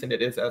 There's a reason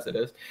it is as it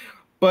is.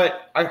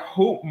 But I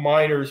hope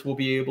miners will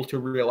be able to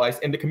realize,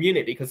 in the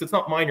community, because it's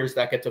not miners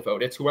that get to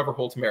vote, it's whoever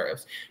holds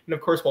Meros. And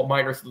of course, while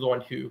miners are the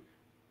one who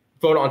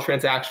vote on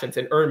transactions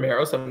and earn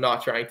Meros, I'm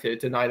not trying to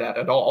deny that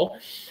at all,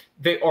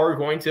 they are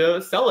going to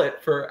sell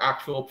it for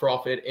actual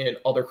profit in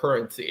other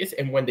currencies.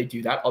 And when they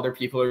do that, other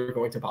people are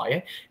going to buy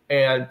it.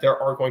 And there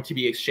are going to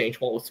be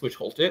exchange wallets which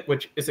hold it,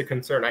 which is a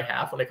concern I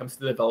have when it comes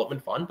to the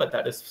development fund, but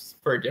that is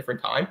for a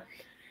different time.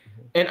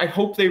 And I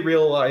hope they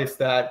realize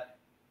that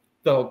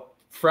the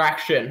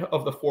fraction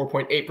of the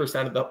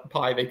 4.8% of the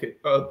pie they could,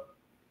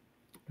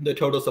 the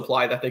total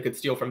supply that they could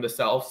steal from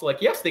themselves,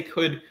 like, yes, they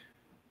could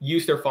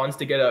use their funds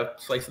to get a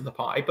slice of the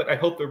pie, but I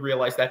hope they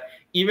realize that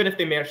even if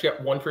they manage to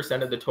get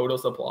 1% of the total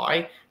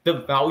supply,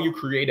 the value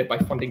created by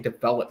funding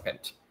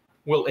development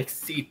will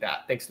exceed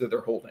that thanks to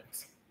their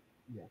holdings.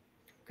 Yeah.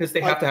 Because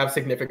they have to have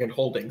significant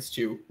holdings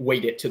to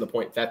weight it to the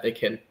point that they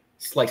can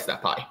slice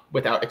that pie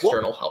without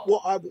external help.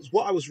 What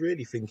I was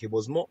really thinking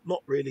was not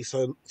really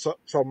so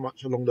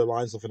much along the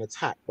lines of an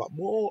attack, but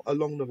more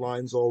along the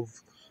lines of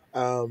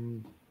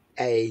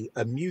a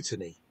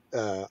mutiny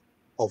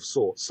of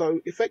sorts. So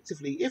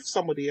effectively, if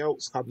somebody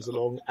else comes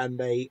along and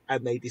they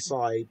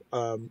decide,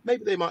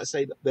 maybe they might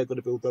say that they're going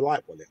to build the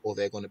light wallet or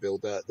they're going to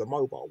build the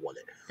mobile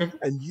wallet,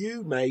 and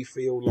you may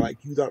feel like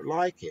you don't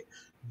like it,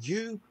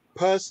 you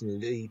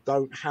personally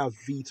don't have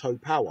veto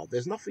power.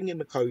 There's nothing in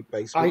the code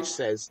base which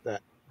says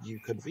that you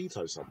can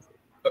veto something.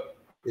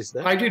 Is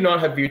there? I do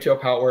not have veto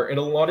power, and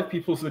a lot of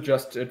people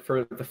suggested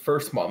for the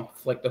first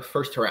month, like the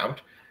first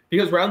round,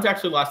 because rounds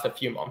actually last a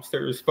few months.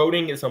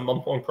 Voting is a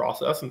month-long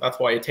process, and that's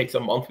why it takes a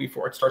month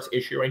before it starts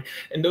issuing.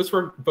 And those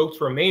votes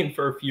remain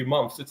for a few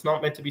months. It's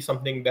not meant to be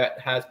something that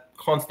has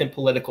constant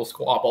political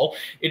squabble.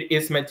 It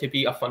is meant to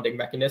be a funding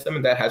mechanism,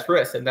 and that has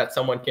risks, and that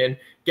someone can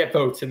get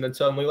votes and then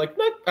suddenly like,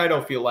 no, I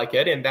don't feel like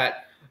it. And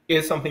that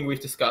is something we've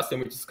discussed,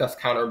 and we've discussed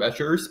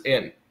countermeasures,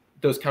 and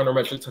those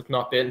countermeasures have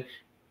not been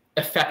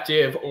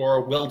effective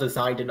or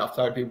well-designed enough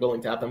that I'd be willing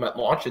to have them at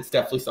launch. It's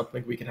definitely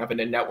something we can have in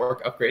a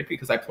network upgrade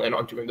because I plan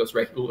on doing those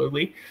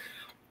regularly.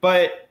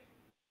 But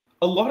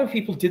a lot of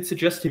people did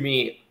suggest to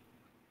me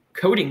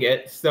coding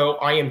it so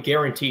I am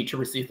guaranteed to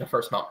receive the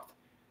first month,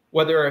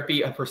 whether it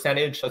be a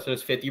percentage such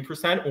as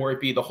 50% or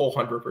it be the whole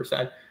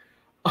 100%.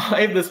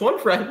 I have this one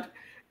friend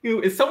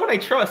who is someone I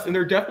trust, and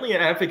they're definitely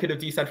an advocate of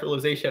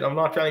decentralization. I'm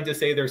not trying to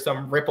say there's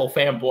some Ripple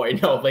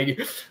fanboy. No, they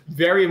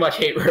very much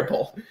hate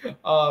Ripple.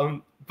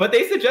 But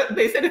they said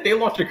if they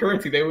launched a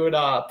currency, they would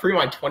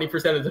pre-mine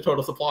 20% of the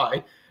total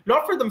supply,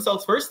 not for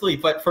themselves firstly,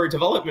 but for a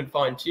development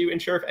fund to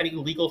ensure if any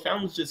legal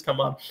challenges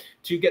come up,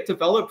 to get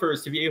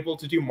developers to be able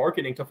to do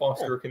marketing to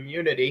foster a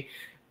community.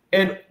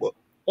 And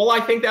while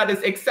I think that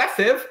is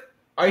excessive,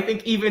 I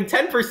think even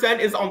 10%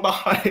 is on the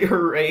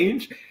higher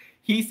range.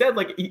 He said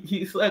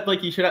you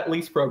should at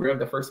least program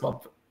the first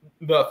month,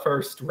 the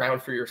first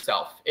round for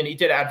yourself. And he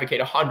did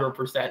advocate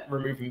 100%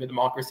 removing the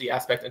democracy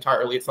aspect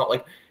entirely. It's not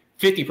like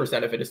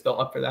 50% of it is still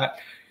up for that.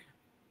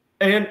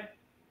 And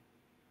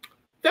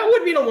that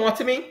would mean a lot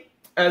to me,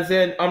 as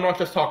in, I'm not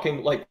just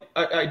talking like,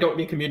 I don't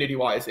mean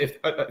community-wise. If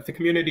the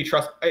community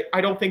trusts, I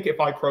don't think if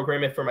I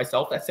program it for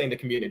myself, that's saying the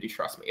community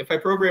trusts me. If I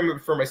program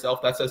it for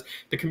myself, that says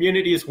the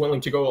community is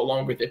willing to go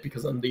along with it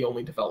because I'm the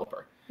only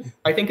developer.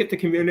 I think if the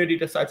community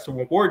decides to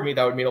reward me,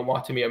 that would mean a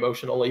lot to me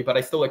emotionally, but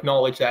I still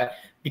acknowledge that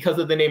because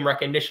of the name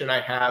recognition I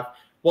have,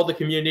 while the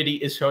community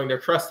is showing their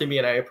trust in me,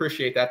 and I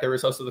appreciate that, there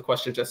is also the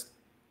question just,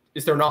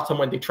 is there not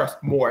someone they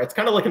trust more? It's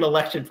kind of like an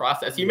election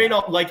process. You may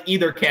not like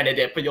either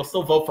candidate, but you'll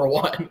still vote for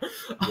one.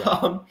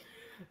 Yeah.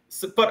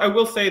 But I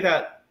will say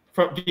that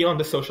from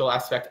beyond the social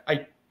aspect,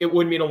 it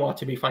would mean a lot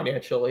to me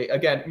financially.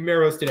 Again,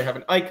 Meros didn't have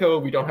an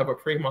ICO. We don't have a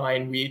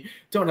pre-mine. We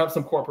don't have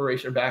some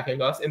corporation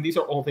backing us. And these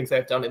are all things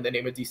I've done in the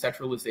name of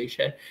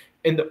decentralization.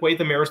 And the way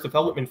the Meros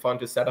Development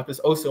Fund is set up is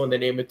also in the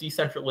name of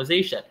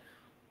decentralization.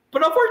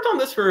 But I've worked on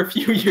this for a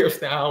few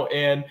years now,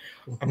 and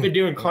I've been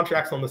doing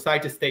contracts on the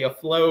side to stay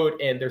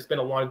afloat, and there's been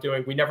a lot of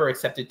doing. We never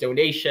accepted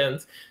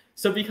donations.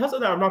 So because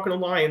of that, I'm not going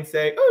to lie and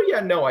say, oh, yeah,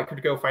 no, I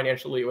could go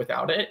financially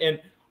without it. And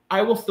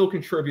I will still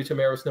contribute to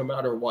Meros no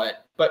matter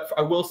what. But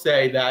I will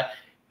say that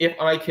if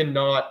I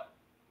cannot,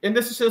 and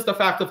this is just a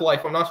fact of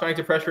life, I'm not trying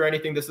to pressure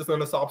anything. This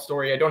isn't a sob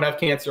story. I don't have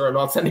cancer. I'm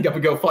not setting up a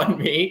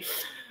GoFundMe.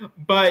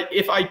 But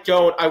if I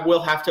don't, I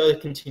will have to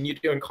continue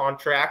doing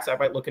contracts. I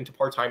might look into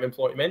part-time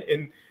employment,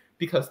 and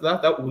because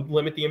that would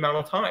limit the amount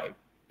of time.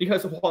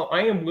 Because while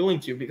I am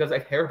willing to, because I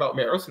care about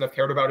Meros and I've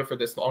cared about it for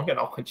this long and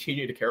I'll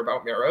continue to care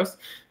about Meros,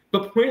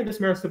 the point of this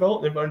Meros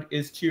Development Fund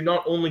is to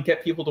not only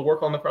get people to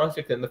work on the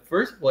project in the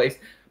first place,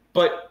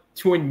 but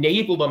to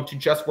enable them to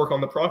just work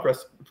on the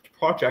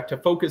project, to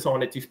focus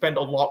on it, to spend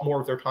a lot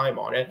more of their time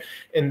on it.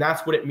 And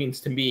that's what it means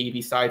to me,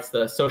 besides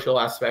the social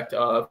aspect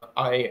of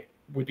I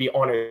would be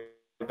honored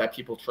that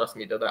people trust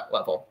me to that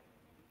level.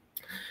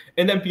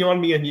 And then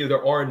beyond me and you,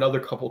 there are another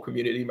couple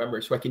community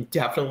members who I can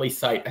definitely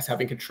cite as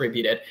having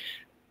contributed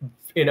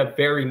in a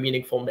very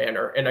meaningful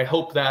manner. And I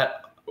hope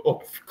that a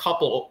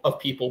couple of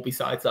people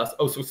besides us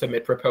also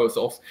submit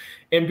proposals.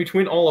 And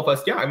between all of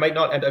us, yeah, I might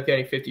not end up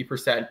getting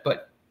 50%,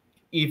 but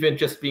even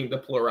just being the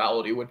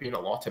plurality would mean a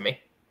lot to me.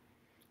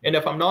 And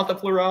if I'm not the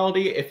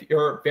plurality, if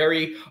you're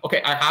very,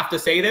 okay, I have to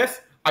say this,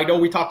 I know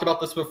we talked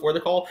about this before the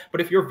call, but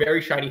if you're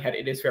very shiny head,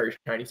 it is very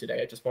shiny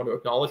today. I just want to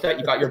acknowledge that.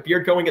 You got your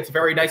beard going. It's a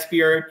very nice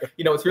beard.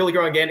 You know, it's really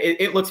growing in.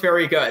 It looks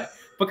very good.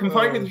 But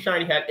combined with the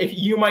shiny head, if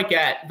you might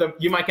get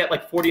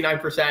like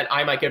 49%,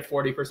 I might get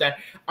 40%.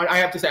 I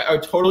have to say, I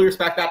would totally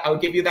respect that. I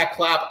would give you that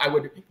clap. I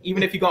would,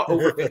 even if you got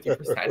over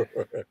 50%.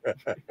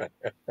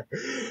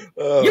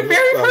 You're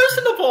very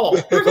personable.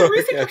 There's a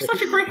reason you're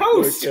such a great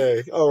host.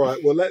 Okay, all right.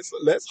 Well,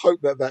 let's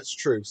hope that that's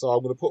true. So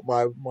I'm going to put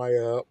my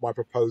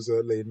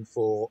proposal in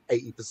for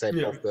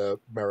 80% of the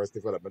Meros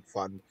Development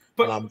Fund,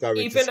 but and I'm going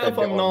even to spend if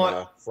I'm it not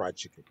on fried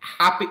chicken.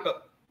 Happy.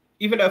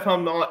 Even if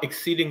I'm not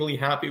exceedingly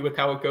happy with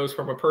how it goes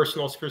from a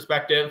personal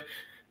perspective,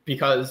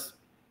 because,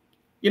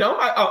 you know,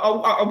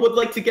 I would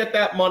like to get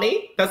that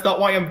money. That's not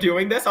why I'm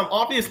doing this. I'm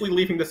obviously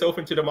leaving this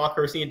open to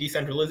democracy and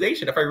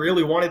decentralization. If I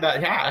really wanted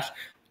that cash,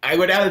 I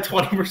would add a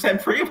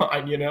 20%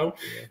 pre-mine, you know?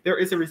 Yeah. There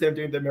is a reason I'm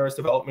doing the Meros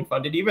Development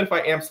Fund. And even if I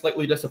am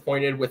slightly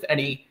disappointed with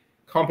any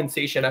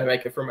compensation I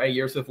might get for my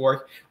years of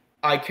work,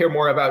 I care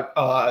more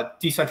about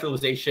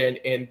decentralization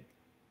and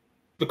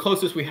the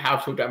closest we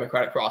have to a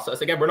democratic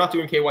process. Again, we're not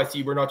doing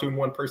KYC. We're not doing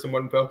one person,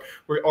 one vote.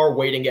 We are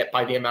weighting it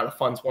by the amount of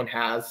funds one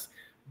has.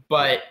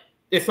 But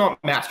it's not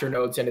master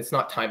nodes and it's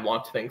not time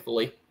locked,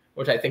 thankfully,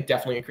 which I think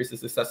definitely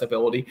increases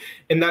accessibility.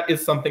 And that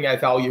is something I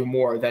value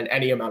more than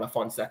any amount of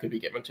funds that could be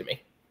given to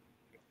me.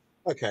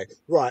 Okay,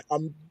 right.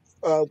 I'm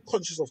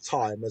conscious of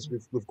time as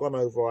we've gone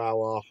over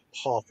our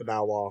half an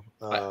hour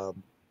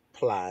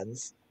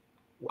plans.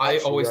 I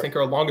always think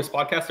our longest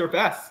podcasts are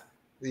best.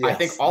 Yes, I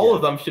think all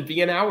of them should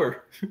be an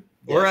hour.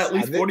 Or at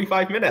least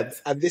 45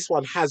 minutes. And this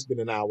one has been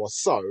an hour.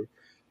 So,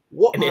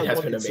 what and it has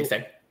been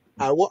amazing.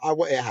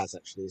 What it has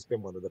actually. It's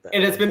been one of the best.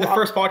 It has been the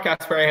first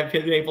podcast where I have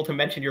been able to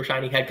mention your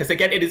shiny head. Because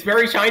again, it is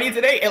very shiny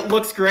today. It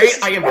looks great.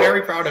 I am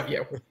very proud of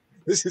you.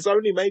 This is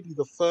only maybe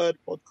the third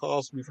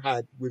podcast we've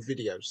had with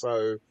video.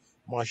 So,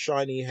 my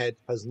shiny head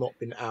has not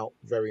been out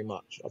very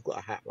much. I've got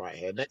a hat right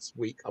here. Next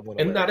week, I'm going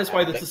to And that is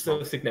why this is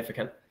so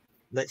significant.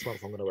 Next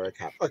month, I'm going to wear a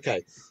cap.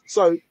 Okay.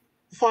 So,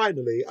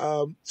 finally,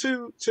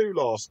 two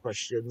last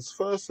questions.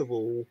 First of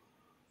all,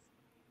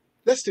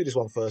 let's do this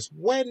one first.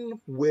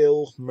 When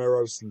will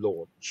Meros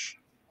launch?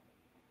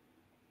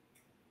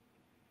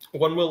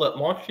 When will it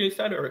launch, you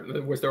said?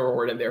 Or was there a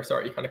word in there?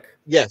 Sorry, kind of...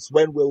 Yes,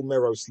 when will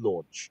Meros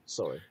launch?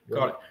 Sorry.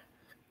 Got it.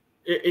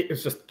 It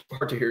was just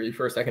hard to hear you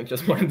for a second.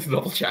 Just wanted to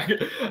double check.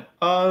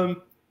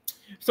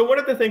 So one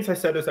of the things I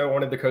said is I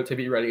wanted the code to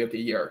be ready of the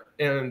year.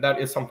 And that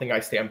is something I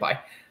stand by.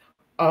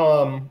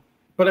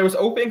 But I was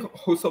hoping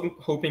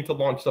to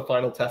launch the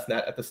final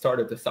testnet at the start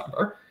of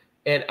December.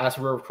 And as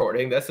we're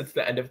recording this, it's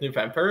the end of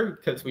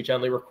November because we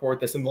generally record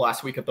this in the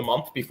last week of the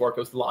month before it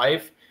goes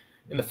live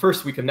in the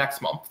first week of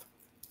next month.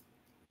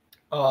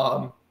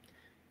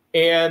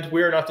 And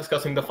we're not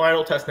discussing the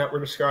final testnet. We're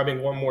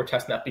describing one more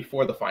testnet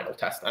before the final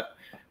testnet,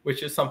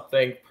 which is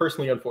something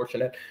personally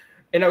unfortunate.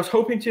 And I was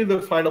hoping to do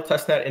the final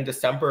testnet in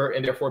December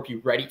and therefore be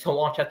ready to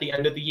launch at the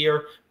end of the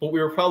year. But we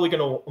were probably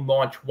going to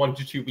launch 1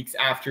 to 2 weeks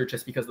after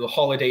just because of the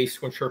holidays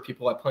to ensure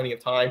people have plenty of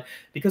time.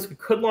 Because we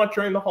could launch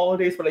during the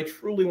holidays, but I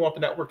truly want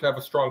the network to have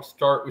a strong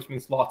start, which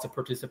means lots of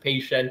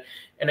participation.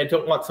 And I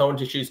don't want someone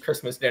to choose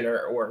Christmas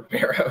dinner or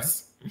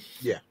Meros.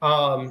 Yeah.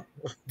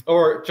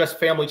 Or just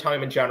family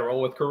time in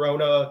general. With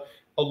Corona,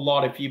 a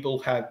lot of people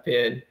have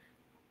been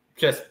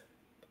just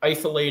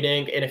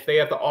isolating, and if they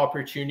have the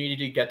opportunity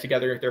to get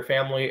together with their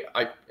family,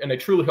 I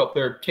truly hope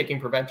they're taking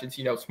preventions,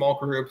 small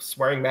groups,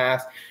 wearing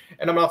masks.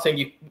 And I'm not saying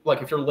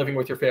if you're living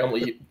with your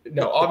family,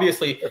 no,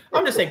 obviously,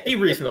 I'm just saying be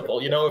reasonable.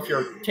 If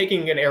you're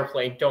taking an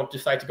airplane, don't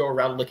decide to go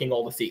around licking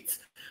all the seats.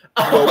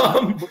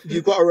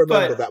 You've got to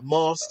remember that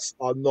masks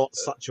are not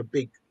such a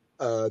big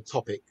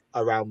topic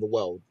around the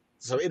world.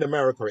 So in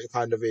America, it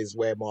kind of is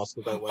where masks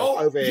don't work.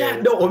 Over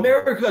here,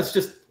 America's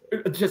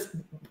just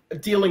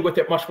dealing with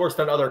it much worse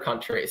than other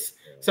countries.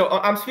 So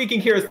I'm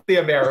speaking here as the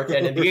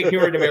American and the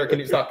ignorant American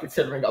who's not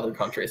considering other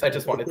countries. I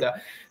just wanted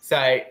to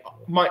say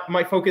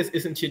my focus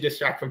isn't to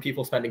distract from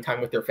people spending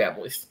time with their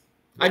families.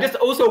 Yeah. I just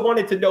also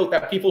wanted to note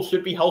that people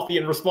should be healthy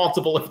and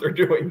responsible if they're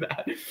doing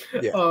that.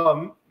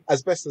 Yeah.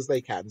 As best as they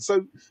can.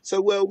 So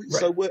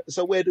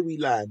where do we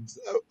land?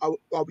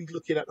 Are we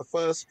looking at the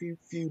first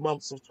few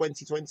months of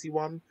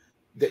 2021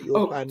 that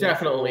you're planning?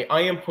 Definitely.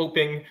 I am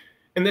hoping.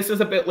 And this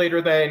is a bit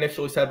later than I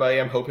initially said, but I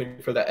am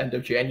hoping for the end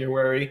of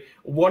January.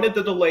 One of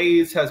the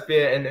delays has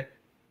been,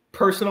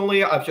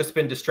 personally, I've just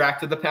been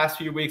distracted the past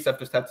few weeks. I've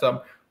just had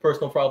some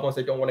personal problems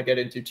I don't want to get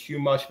into too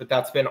much, but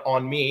that's been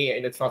on me,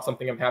 and it's not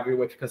something I'm happy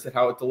with because of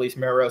how it delays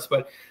Meros.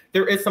 But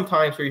there is some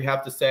times where you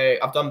have to say,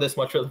 I've done this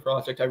much for the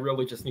project. I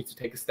really just need to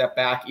take a step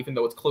back, even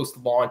though it's close to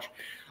launch.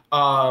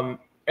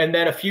 And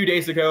then a few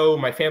days ago,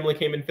 my family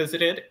came and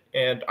visited,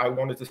 and I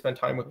wanted to spend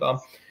time with them.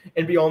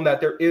 And beyond that,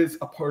 there is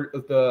a part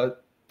of the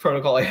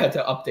protocol I had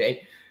to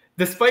update.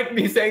 Despite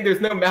me saying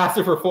there's no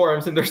massive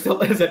reforms, and there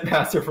still isn't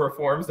massive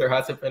reforms, there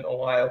hasn't been a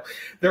while,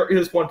 there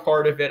is one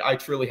part of it I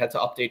truly had to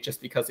update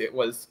just because it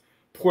was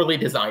poorly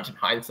designed in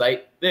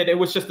hindsight. And it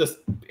was just this,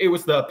 it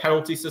was the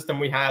penalty system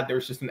we had. There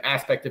was just an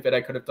aspect of it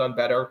I could have done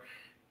better.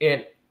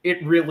 And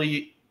it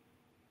really,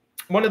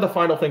 one of the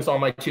final things on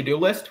my to-do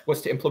list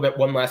was to implement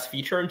one last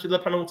feature into the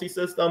penalty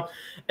system.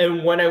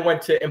 And when I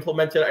went to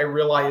implement it, I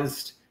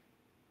realized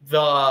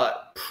the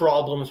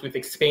problems with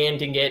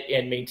expanding it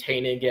and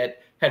maintaining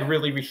it had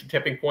really reached a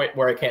tipping point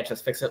where I can't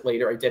just fix it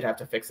later. I did have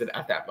to fix it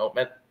at that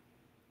moment.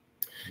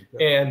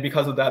 Okay. And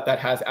because of that, that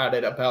has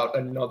added about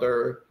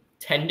another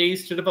 10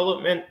 days to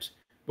development,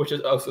 which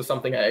is also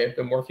something I have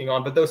been working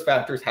on. But those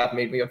factors have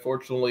made me,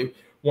 unfortunately,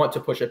 want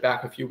to push it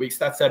back a few weeks.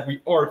 That said,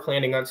 we are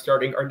planning on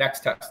starting our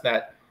next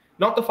testnet.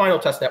 Not the final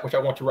testnet, which I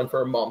want to run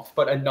for a month,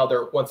 but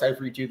another once I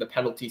redo the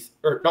penalties,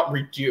 or not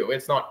redo.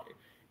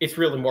 It's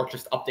really more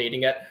just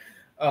updating it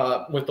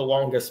with the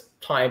longest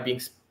time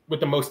being, with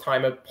the most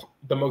time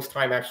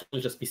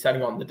actually just be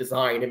setting on the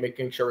design and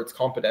making sure it's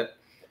competent.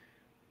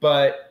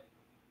 But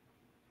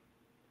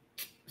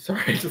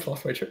sorry, I just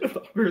lost my train of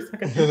thought for a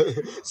second.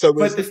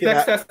 But this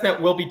next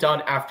testnet will be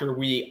done after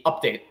we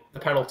update the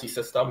penalty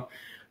system.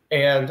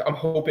 And I'm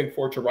hoping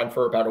for it to run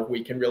for about a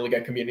week and really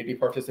get community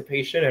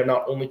participation and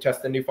not only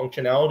test the new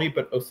functionality,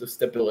 but also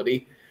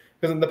stability.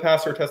 Because in the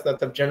past, our testnets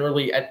have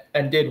generally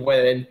ended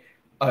when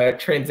a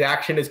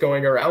transaction is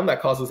going around that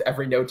causes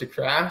every node to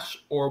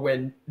crash, or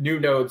when new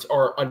nodes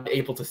are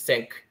unable to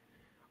sync.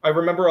 I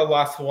remember our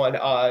last one,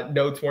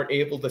 nodes weren't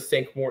able to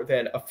sync more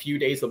than a few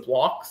days of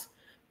blocks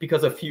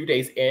because a few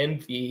days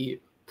in, the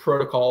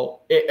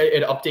protocol,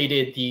 it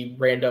updated the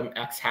random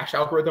X hash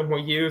algorithm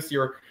we use.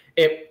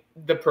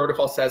 The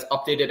protocol says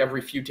update it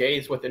every few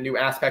days with a new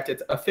aspect.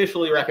 It's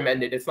officially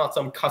recommended. It's not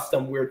some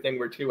custom weird thing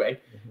we're doing.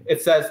 Mm-hmm. It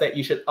says that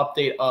you should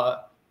update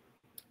a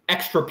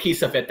extra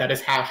piece of it that is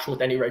hashed with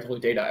any regular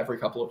data every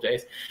couple of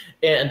days.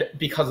 And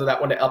because of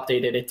that, when it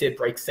updated, it did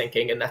break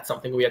syncing, and that's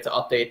something we had to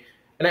update.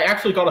 And I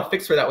actually got a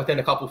fix for that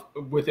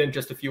within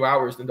just a few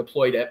hours and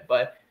deployed it.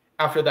 But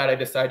after that, I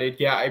decided,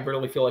 yeah, I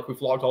really feel like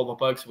we've logged all the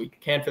bugs we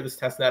can for this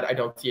testnet. I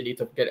don't see a need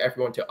to get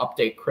everyone to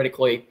update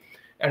critically.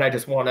 And I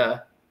just want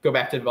to go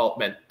back to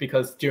development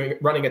because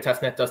running a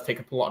testnet does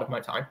take up a lot of my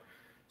time.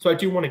 So I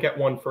do want to get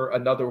one for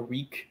another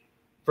week,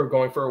 for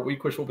going for a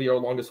week, which will be our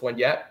longest one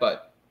yet,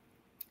 but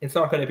it's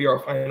not going to be our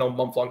final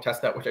month-long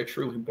testnet, which I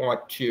truly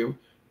want to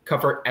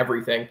cover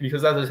everything.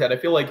 Because as I said, I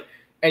feel like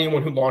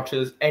anyone who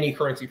launches any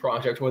currency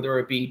project, whether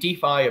it be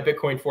DeFi, a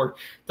Bitcoin fork,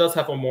 does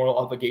have a moral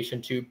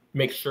obligation to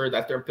make sure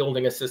that they're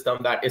building a system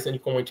that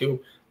isn't going to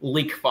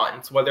leak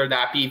funds, whether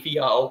that be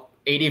via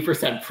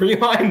 80%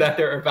 pre-mine that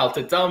they're about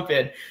to dump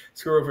and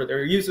screw over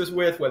their users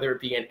with, whether it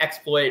be an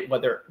exploit,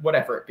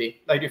 whatever it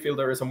be. I do feel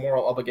there is a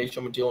moral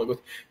obligation when dealing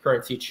with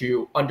currency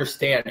to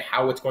understand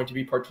how it's going to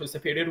be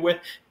participated with,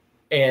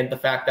 and the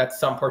fact that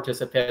some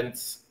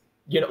participants,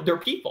 they're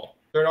people.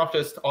 They're not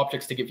just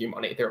objects to give you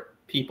money. They're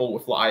people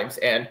with lives,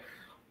 and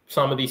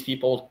some of these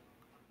people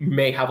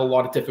may have a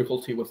lot of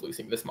difficulty with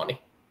losing this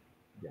money.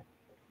 Yeah.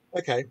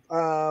 Okay.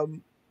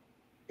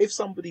 If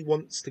somebody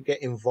wants to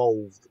get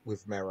involved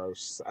with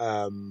Meros,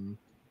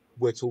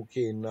 we're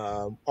talking,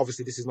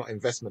 obviously this is not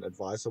investment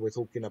advice, so we're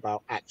talking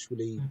about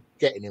actually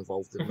getting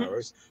involved in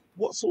Meros.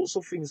 What sorts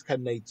of things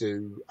can they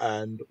do,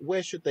 and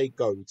where should they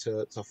go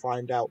to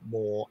find out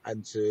more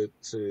and to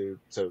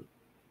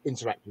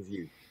interact with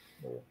you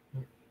more?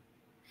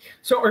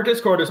 So our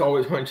Discord is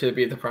always going to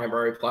be the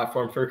primary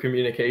platform for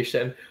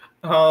communication.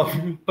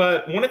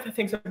 But one of the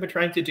things I've been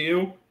trying to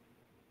do,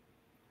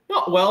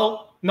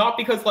 not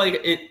because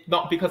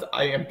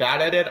I am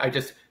bad at it, I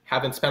just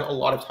haven't spent a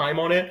lot of time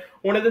on it.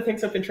 One of the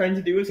things I've been trying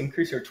to do is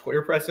increase our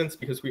Twitter presence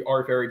because we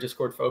are very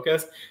Discord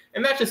focused.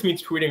 And that just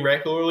means tweeting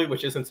regularly,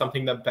 which isn't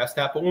something that I'm best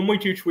at. But when we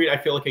do tweet, I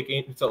feel like it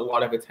gains a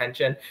lot of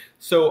attention.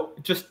 So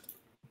just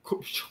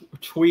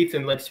tweets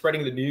and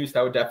spreading the news,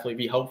 that would definitely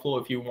be helpful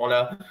if you want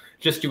to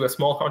just do a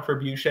small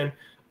contribution.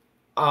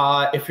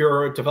 If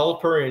you're a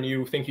developer and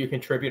you think you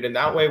contribute in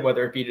that way,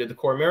 whether it be to the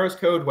core Meros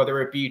code,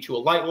 whether it be to a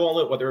light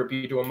wallet, whether it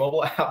be to a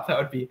mobile app, that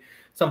would be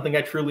something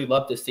I truly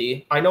love to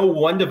see. I know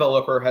one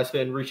developer has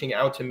been reaching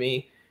out to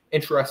me,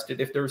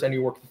 interested if there's any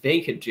work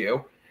they could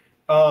do.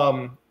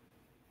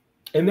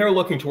 And they're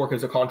looking to work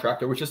as a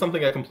contractor, which is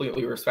something I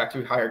completely respect.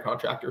 We've hired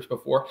contractors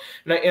before.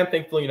 And I am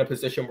thankfully in a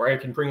position where I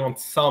can bring on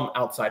some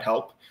outside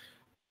help.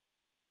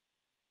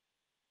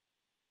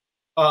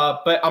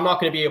 But I'm not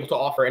going to be able to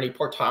offer any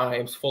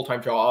part-times,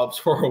 full-time jobs,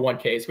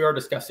 401ks. We are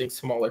discussing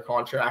smaller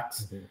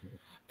contracts.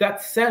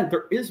 That said,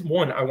 there is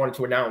one I wanted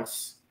to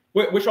announce,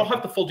 which I'll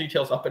have the full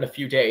details up in a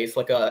few days,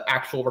 like an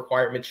actual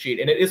requirement sheet.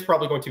 And it is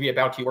probably going to be a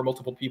bounty where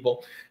multiple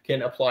people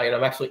can apply. And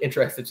I'm actually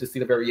interested to see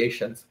the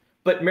variations.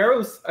 But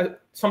Meros,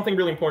 something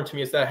really important to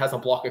me is that it has a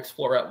block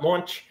explorer at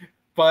launch.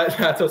 But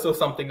that's also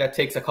something that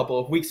takes a couple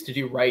of weeks to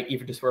do right,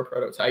 even just for a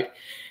prototype.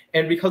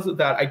 And because of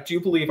that, I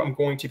do believe I'm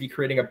going to be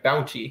creating a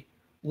bounty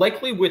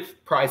likely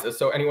with prizes.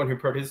 So anyone who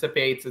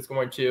participates is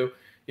going to,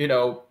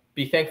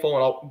 be thankful,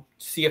 and I'll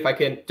see if I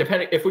can,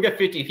 depending, if we get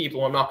 50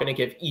 people, I'm not going to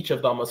give each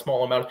of them a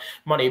small amount of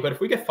money, but if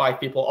we get 5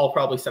 people, I'll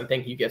probably send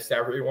thank you gifts to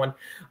everyone.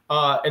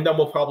 And then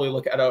we'll probably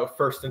look at a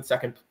first and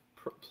second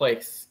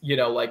place.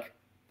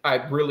 I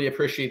really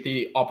appreciate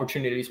the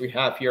opportunities we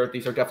have here.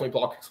 These are definitely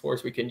block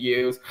explorers we can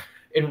use,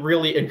 and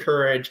really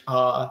encourage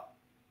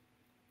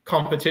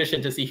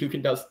competition to see who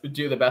can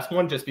do the best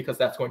one, just because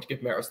that's going to give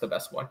Meros the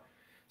best one.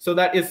 So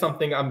that is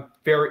something I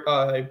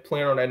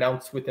plan on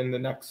announce within the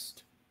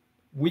next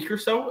week or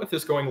so if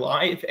it's going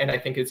live, and I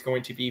think it's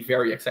going to be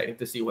very exciting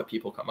to see what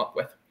people come up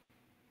with.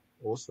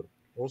 Awesome.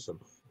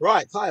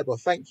 Right, Kayaba,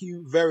 thank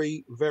you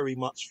very, very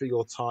much for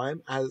your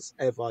time. As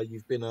ever,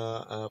 you've been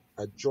a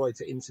joy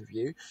to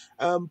interview.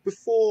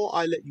 Before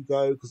I let you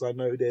go, because I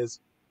know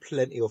there's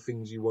plenty of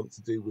things you want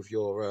to do with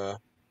your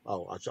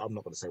I'm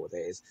not going to say what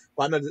that is,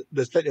 but I know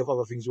there's plenty of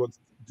other things you want to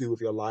do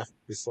with your life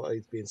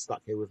besides being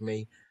stuck here with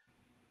me.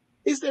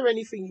 Is there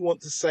anything you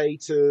want to say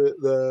to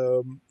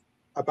the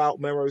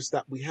about Meros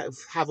that we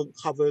haven't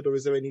covered, or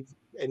is there any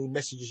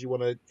messages you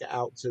want to get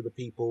out to the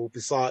people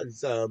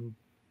besides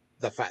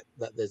the fact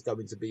that there's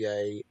going to be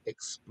a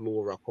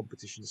Explorer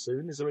competition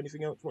soon? Is there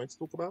anything else you want to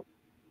talk about?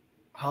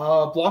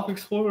 Block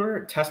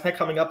Explorer testnet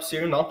coming up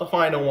soon, not the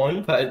final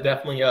one, but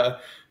definitely a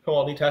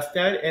quality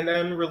testnet, and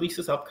then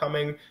releases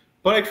upcoming.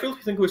 But I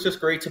truly think it was just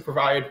great to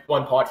provide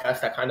one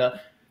podcast that kind of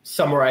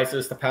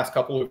summarizes the past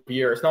couple of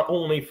years, not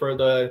only for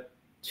the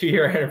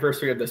 2-year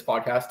anniversary of this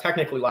podcast.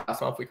 Technically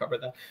last month we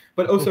covered that,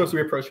 but also as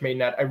we approach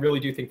mainnet, I really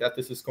do think that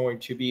this is going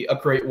to be a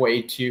great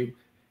way to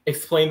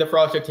explain the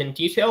project in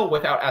detail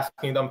without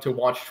asking them to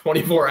watch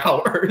 24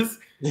 hours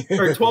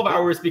or 12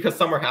 hours, because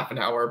some are half an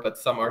hour, but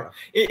some are,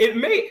 it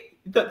may,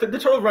 the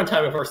total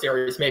runtime of our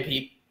series may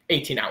be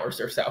 18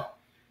 hours or so.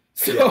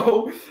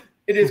 So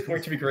it is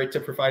going to be great to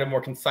provide a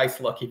more concise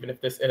look, even if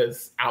this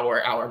is hour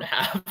and a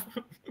half.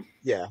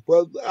 Yeah,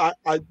 well,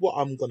 I what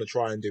I'm going to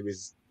try and do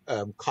is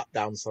cut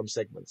down some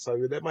segments,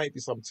 so there might be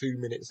some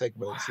 2-minute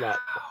segments, like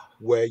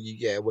where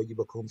you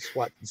become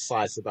quite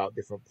concise about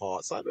different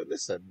parts. Like,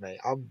 listen, mate,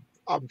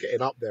 I'm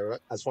getting up there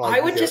as far as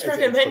I would just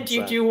recommend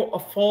you do a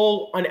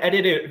full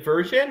unedited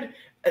version,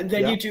 and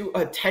then you do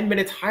a 10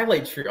 minutes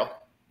highlights reel.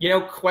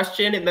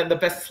 Question and then the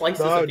best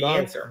slices of the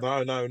answer.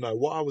 No.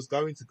 What I was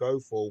going to go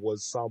for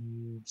was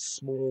some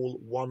small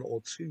 1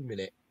 or 2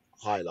 minute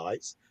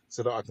highlights,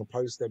 so that I can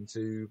post them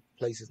to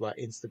places like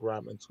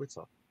Instagram and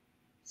Twitter.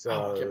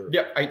 So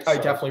I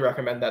definitely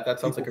recommend that.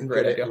 That sounds like a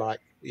great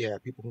idea.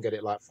 People can get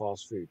it like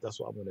fast food. That's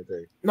what I'm going to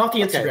do. Not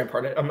the Instagram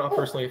part. I'm not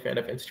personally a fan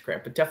of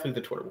Instagram, but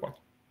definitely the Twitter one.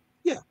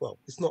 Yeah, well,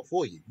 it's not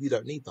for you. You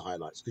don't need the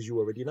highlights because you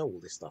already know all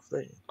this stuff,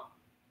 don't you?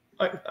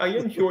 I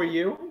enjoy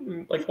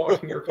you, like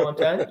watching your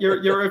content.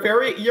 You're a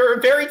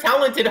very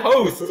talented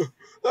host.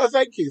 Oh,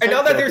 thank you. And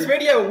now that there's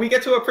video, we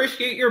get to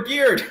appreciate your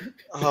beard.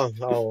 Oh,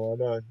 I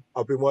know.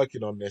 I've been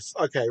working on this.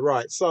 Okay,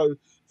 right. So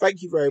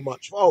thank you very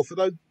much. Oh, for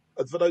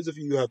those of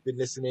you who have been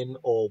listening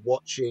or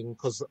watching,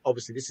 because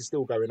obviously this is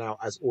still going out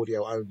as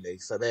audio only,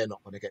 so they're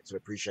not going to get to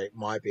appreciate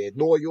my beard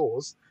nor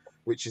yours,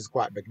 which is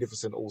quite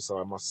magnificent also,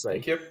 I must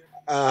say. Thank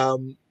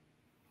you.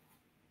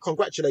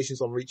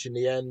 Congratulations on reaching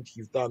the end.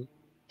 You've done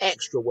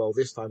extra well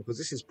this time, because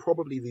this is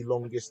probably the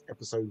longest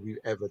episode we've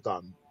ever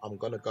done. I'm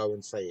going to go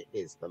and say it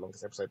is the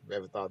longest episode we've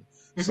ever done.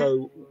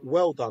 So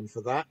well done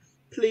for that.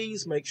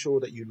 Please make sure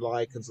that you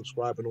like and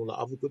subscribe and all that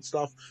other good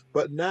stuff.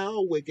 But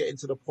now we're getting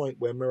to the point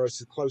where Meros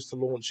is close to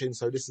launching,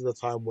 so this is the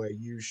time where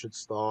you should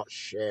start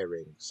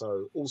sharing.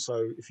 So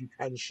also, if you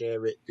can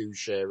share it, do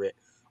share it.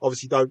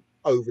 Obviously, don't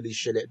overly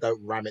shill it.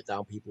 Don't ram it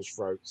down people's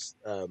throats.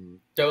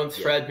 Don't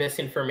spread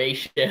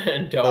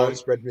misinformation. Don't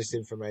spread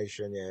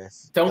misinformation.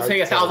 Yes. Don't say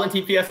 1,000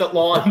 TPS at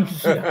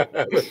launch.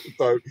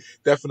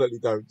 Definitely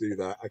don't do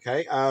that.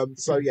 Okay.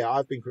 So yeah,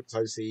 I've been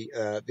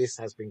Cryptosi. This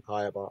has been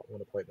Kayaba. I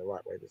want to point the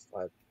right way this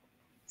time.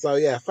 So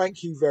yeah,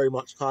 thank you very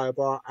much,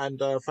 Kayaba, and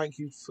thank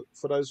you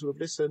for those who have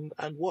listened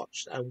and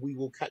watched. And we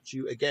will catch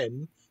you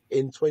again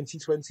in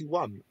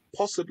 2021,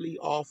 possibly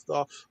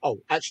after. Oh,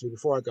 actually,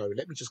 before I go,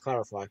 let me just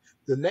clarify.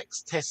 The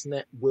next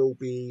testnet will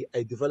be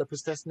a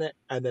developers testnet,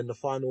 and then the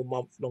final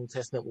month-long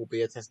testnet will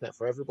be a testnet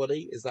for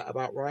everybody. Is that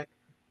about right?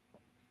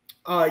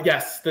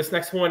 Yes, this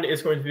next one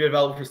is going to be a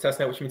developer's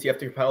testnet, which means you have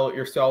to compile it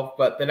yourself.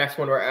 But the next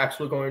one, we're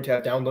actually going to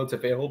have downloads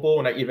available,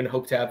 and I even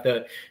hope to have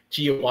the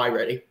GUI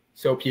ready,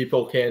 so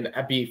people can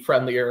be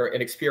friendlier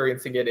in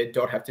experiencing it and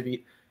don't have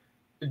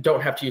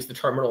to use the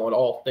terminal at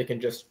all. They can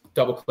just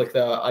double click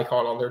the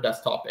icon on their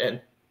desktop and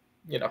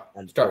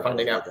start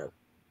finding out.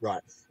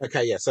 Right.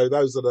 Okay. Yeah. So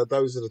those are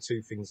the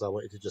 2 things I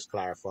wanted to just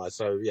clarify.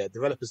 So yeah,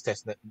 developers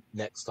testnet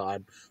next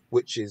time,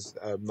 which is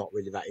not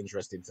really that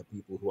interesting to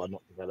people who are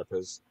not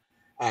developers.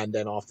 And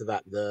then after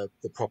that, the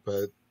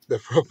proper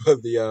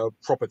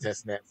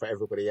testnet for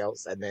everybody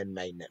else, and then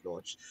mainnet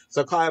launch.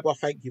 So Kayaba,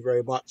 thank you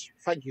very much.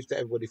 Thank you to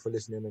everybody for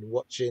listening and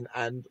watching,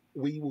 and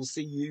we will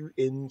see you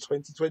in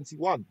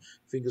 2021.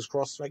 Fingers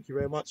crossed. Thank you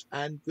very much,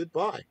 and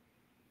goodbye.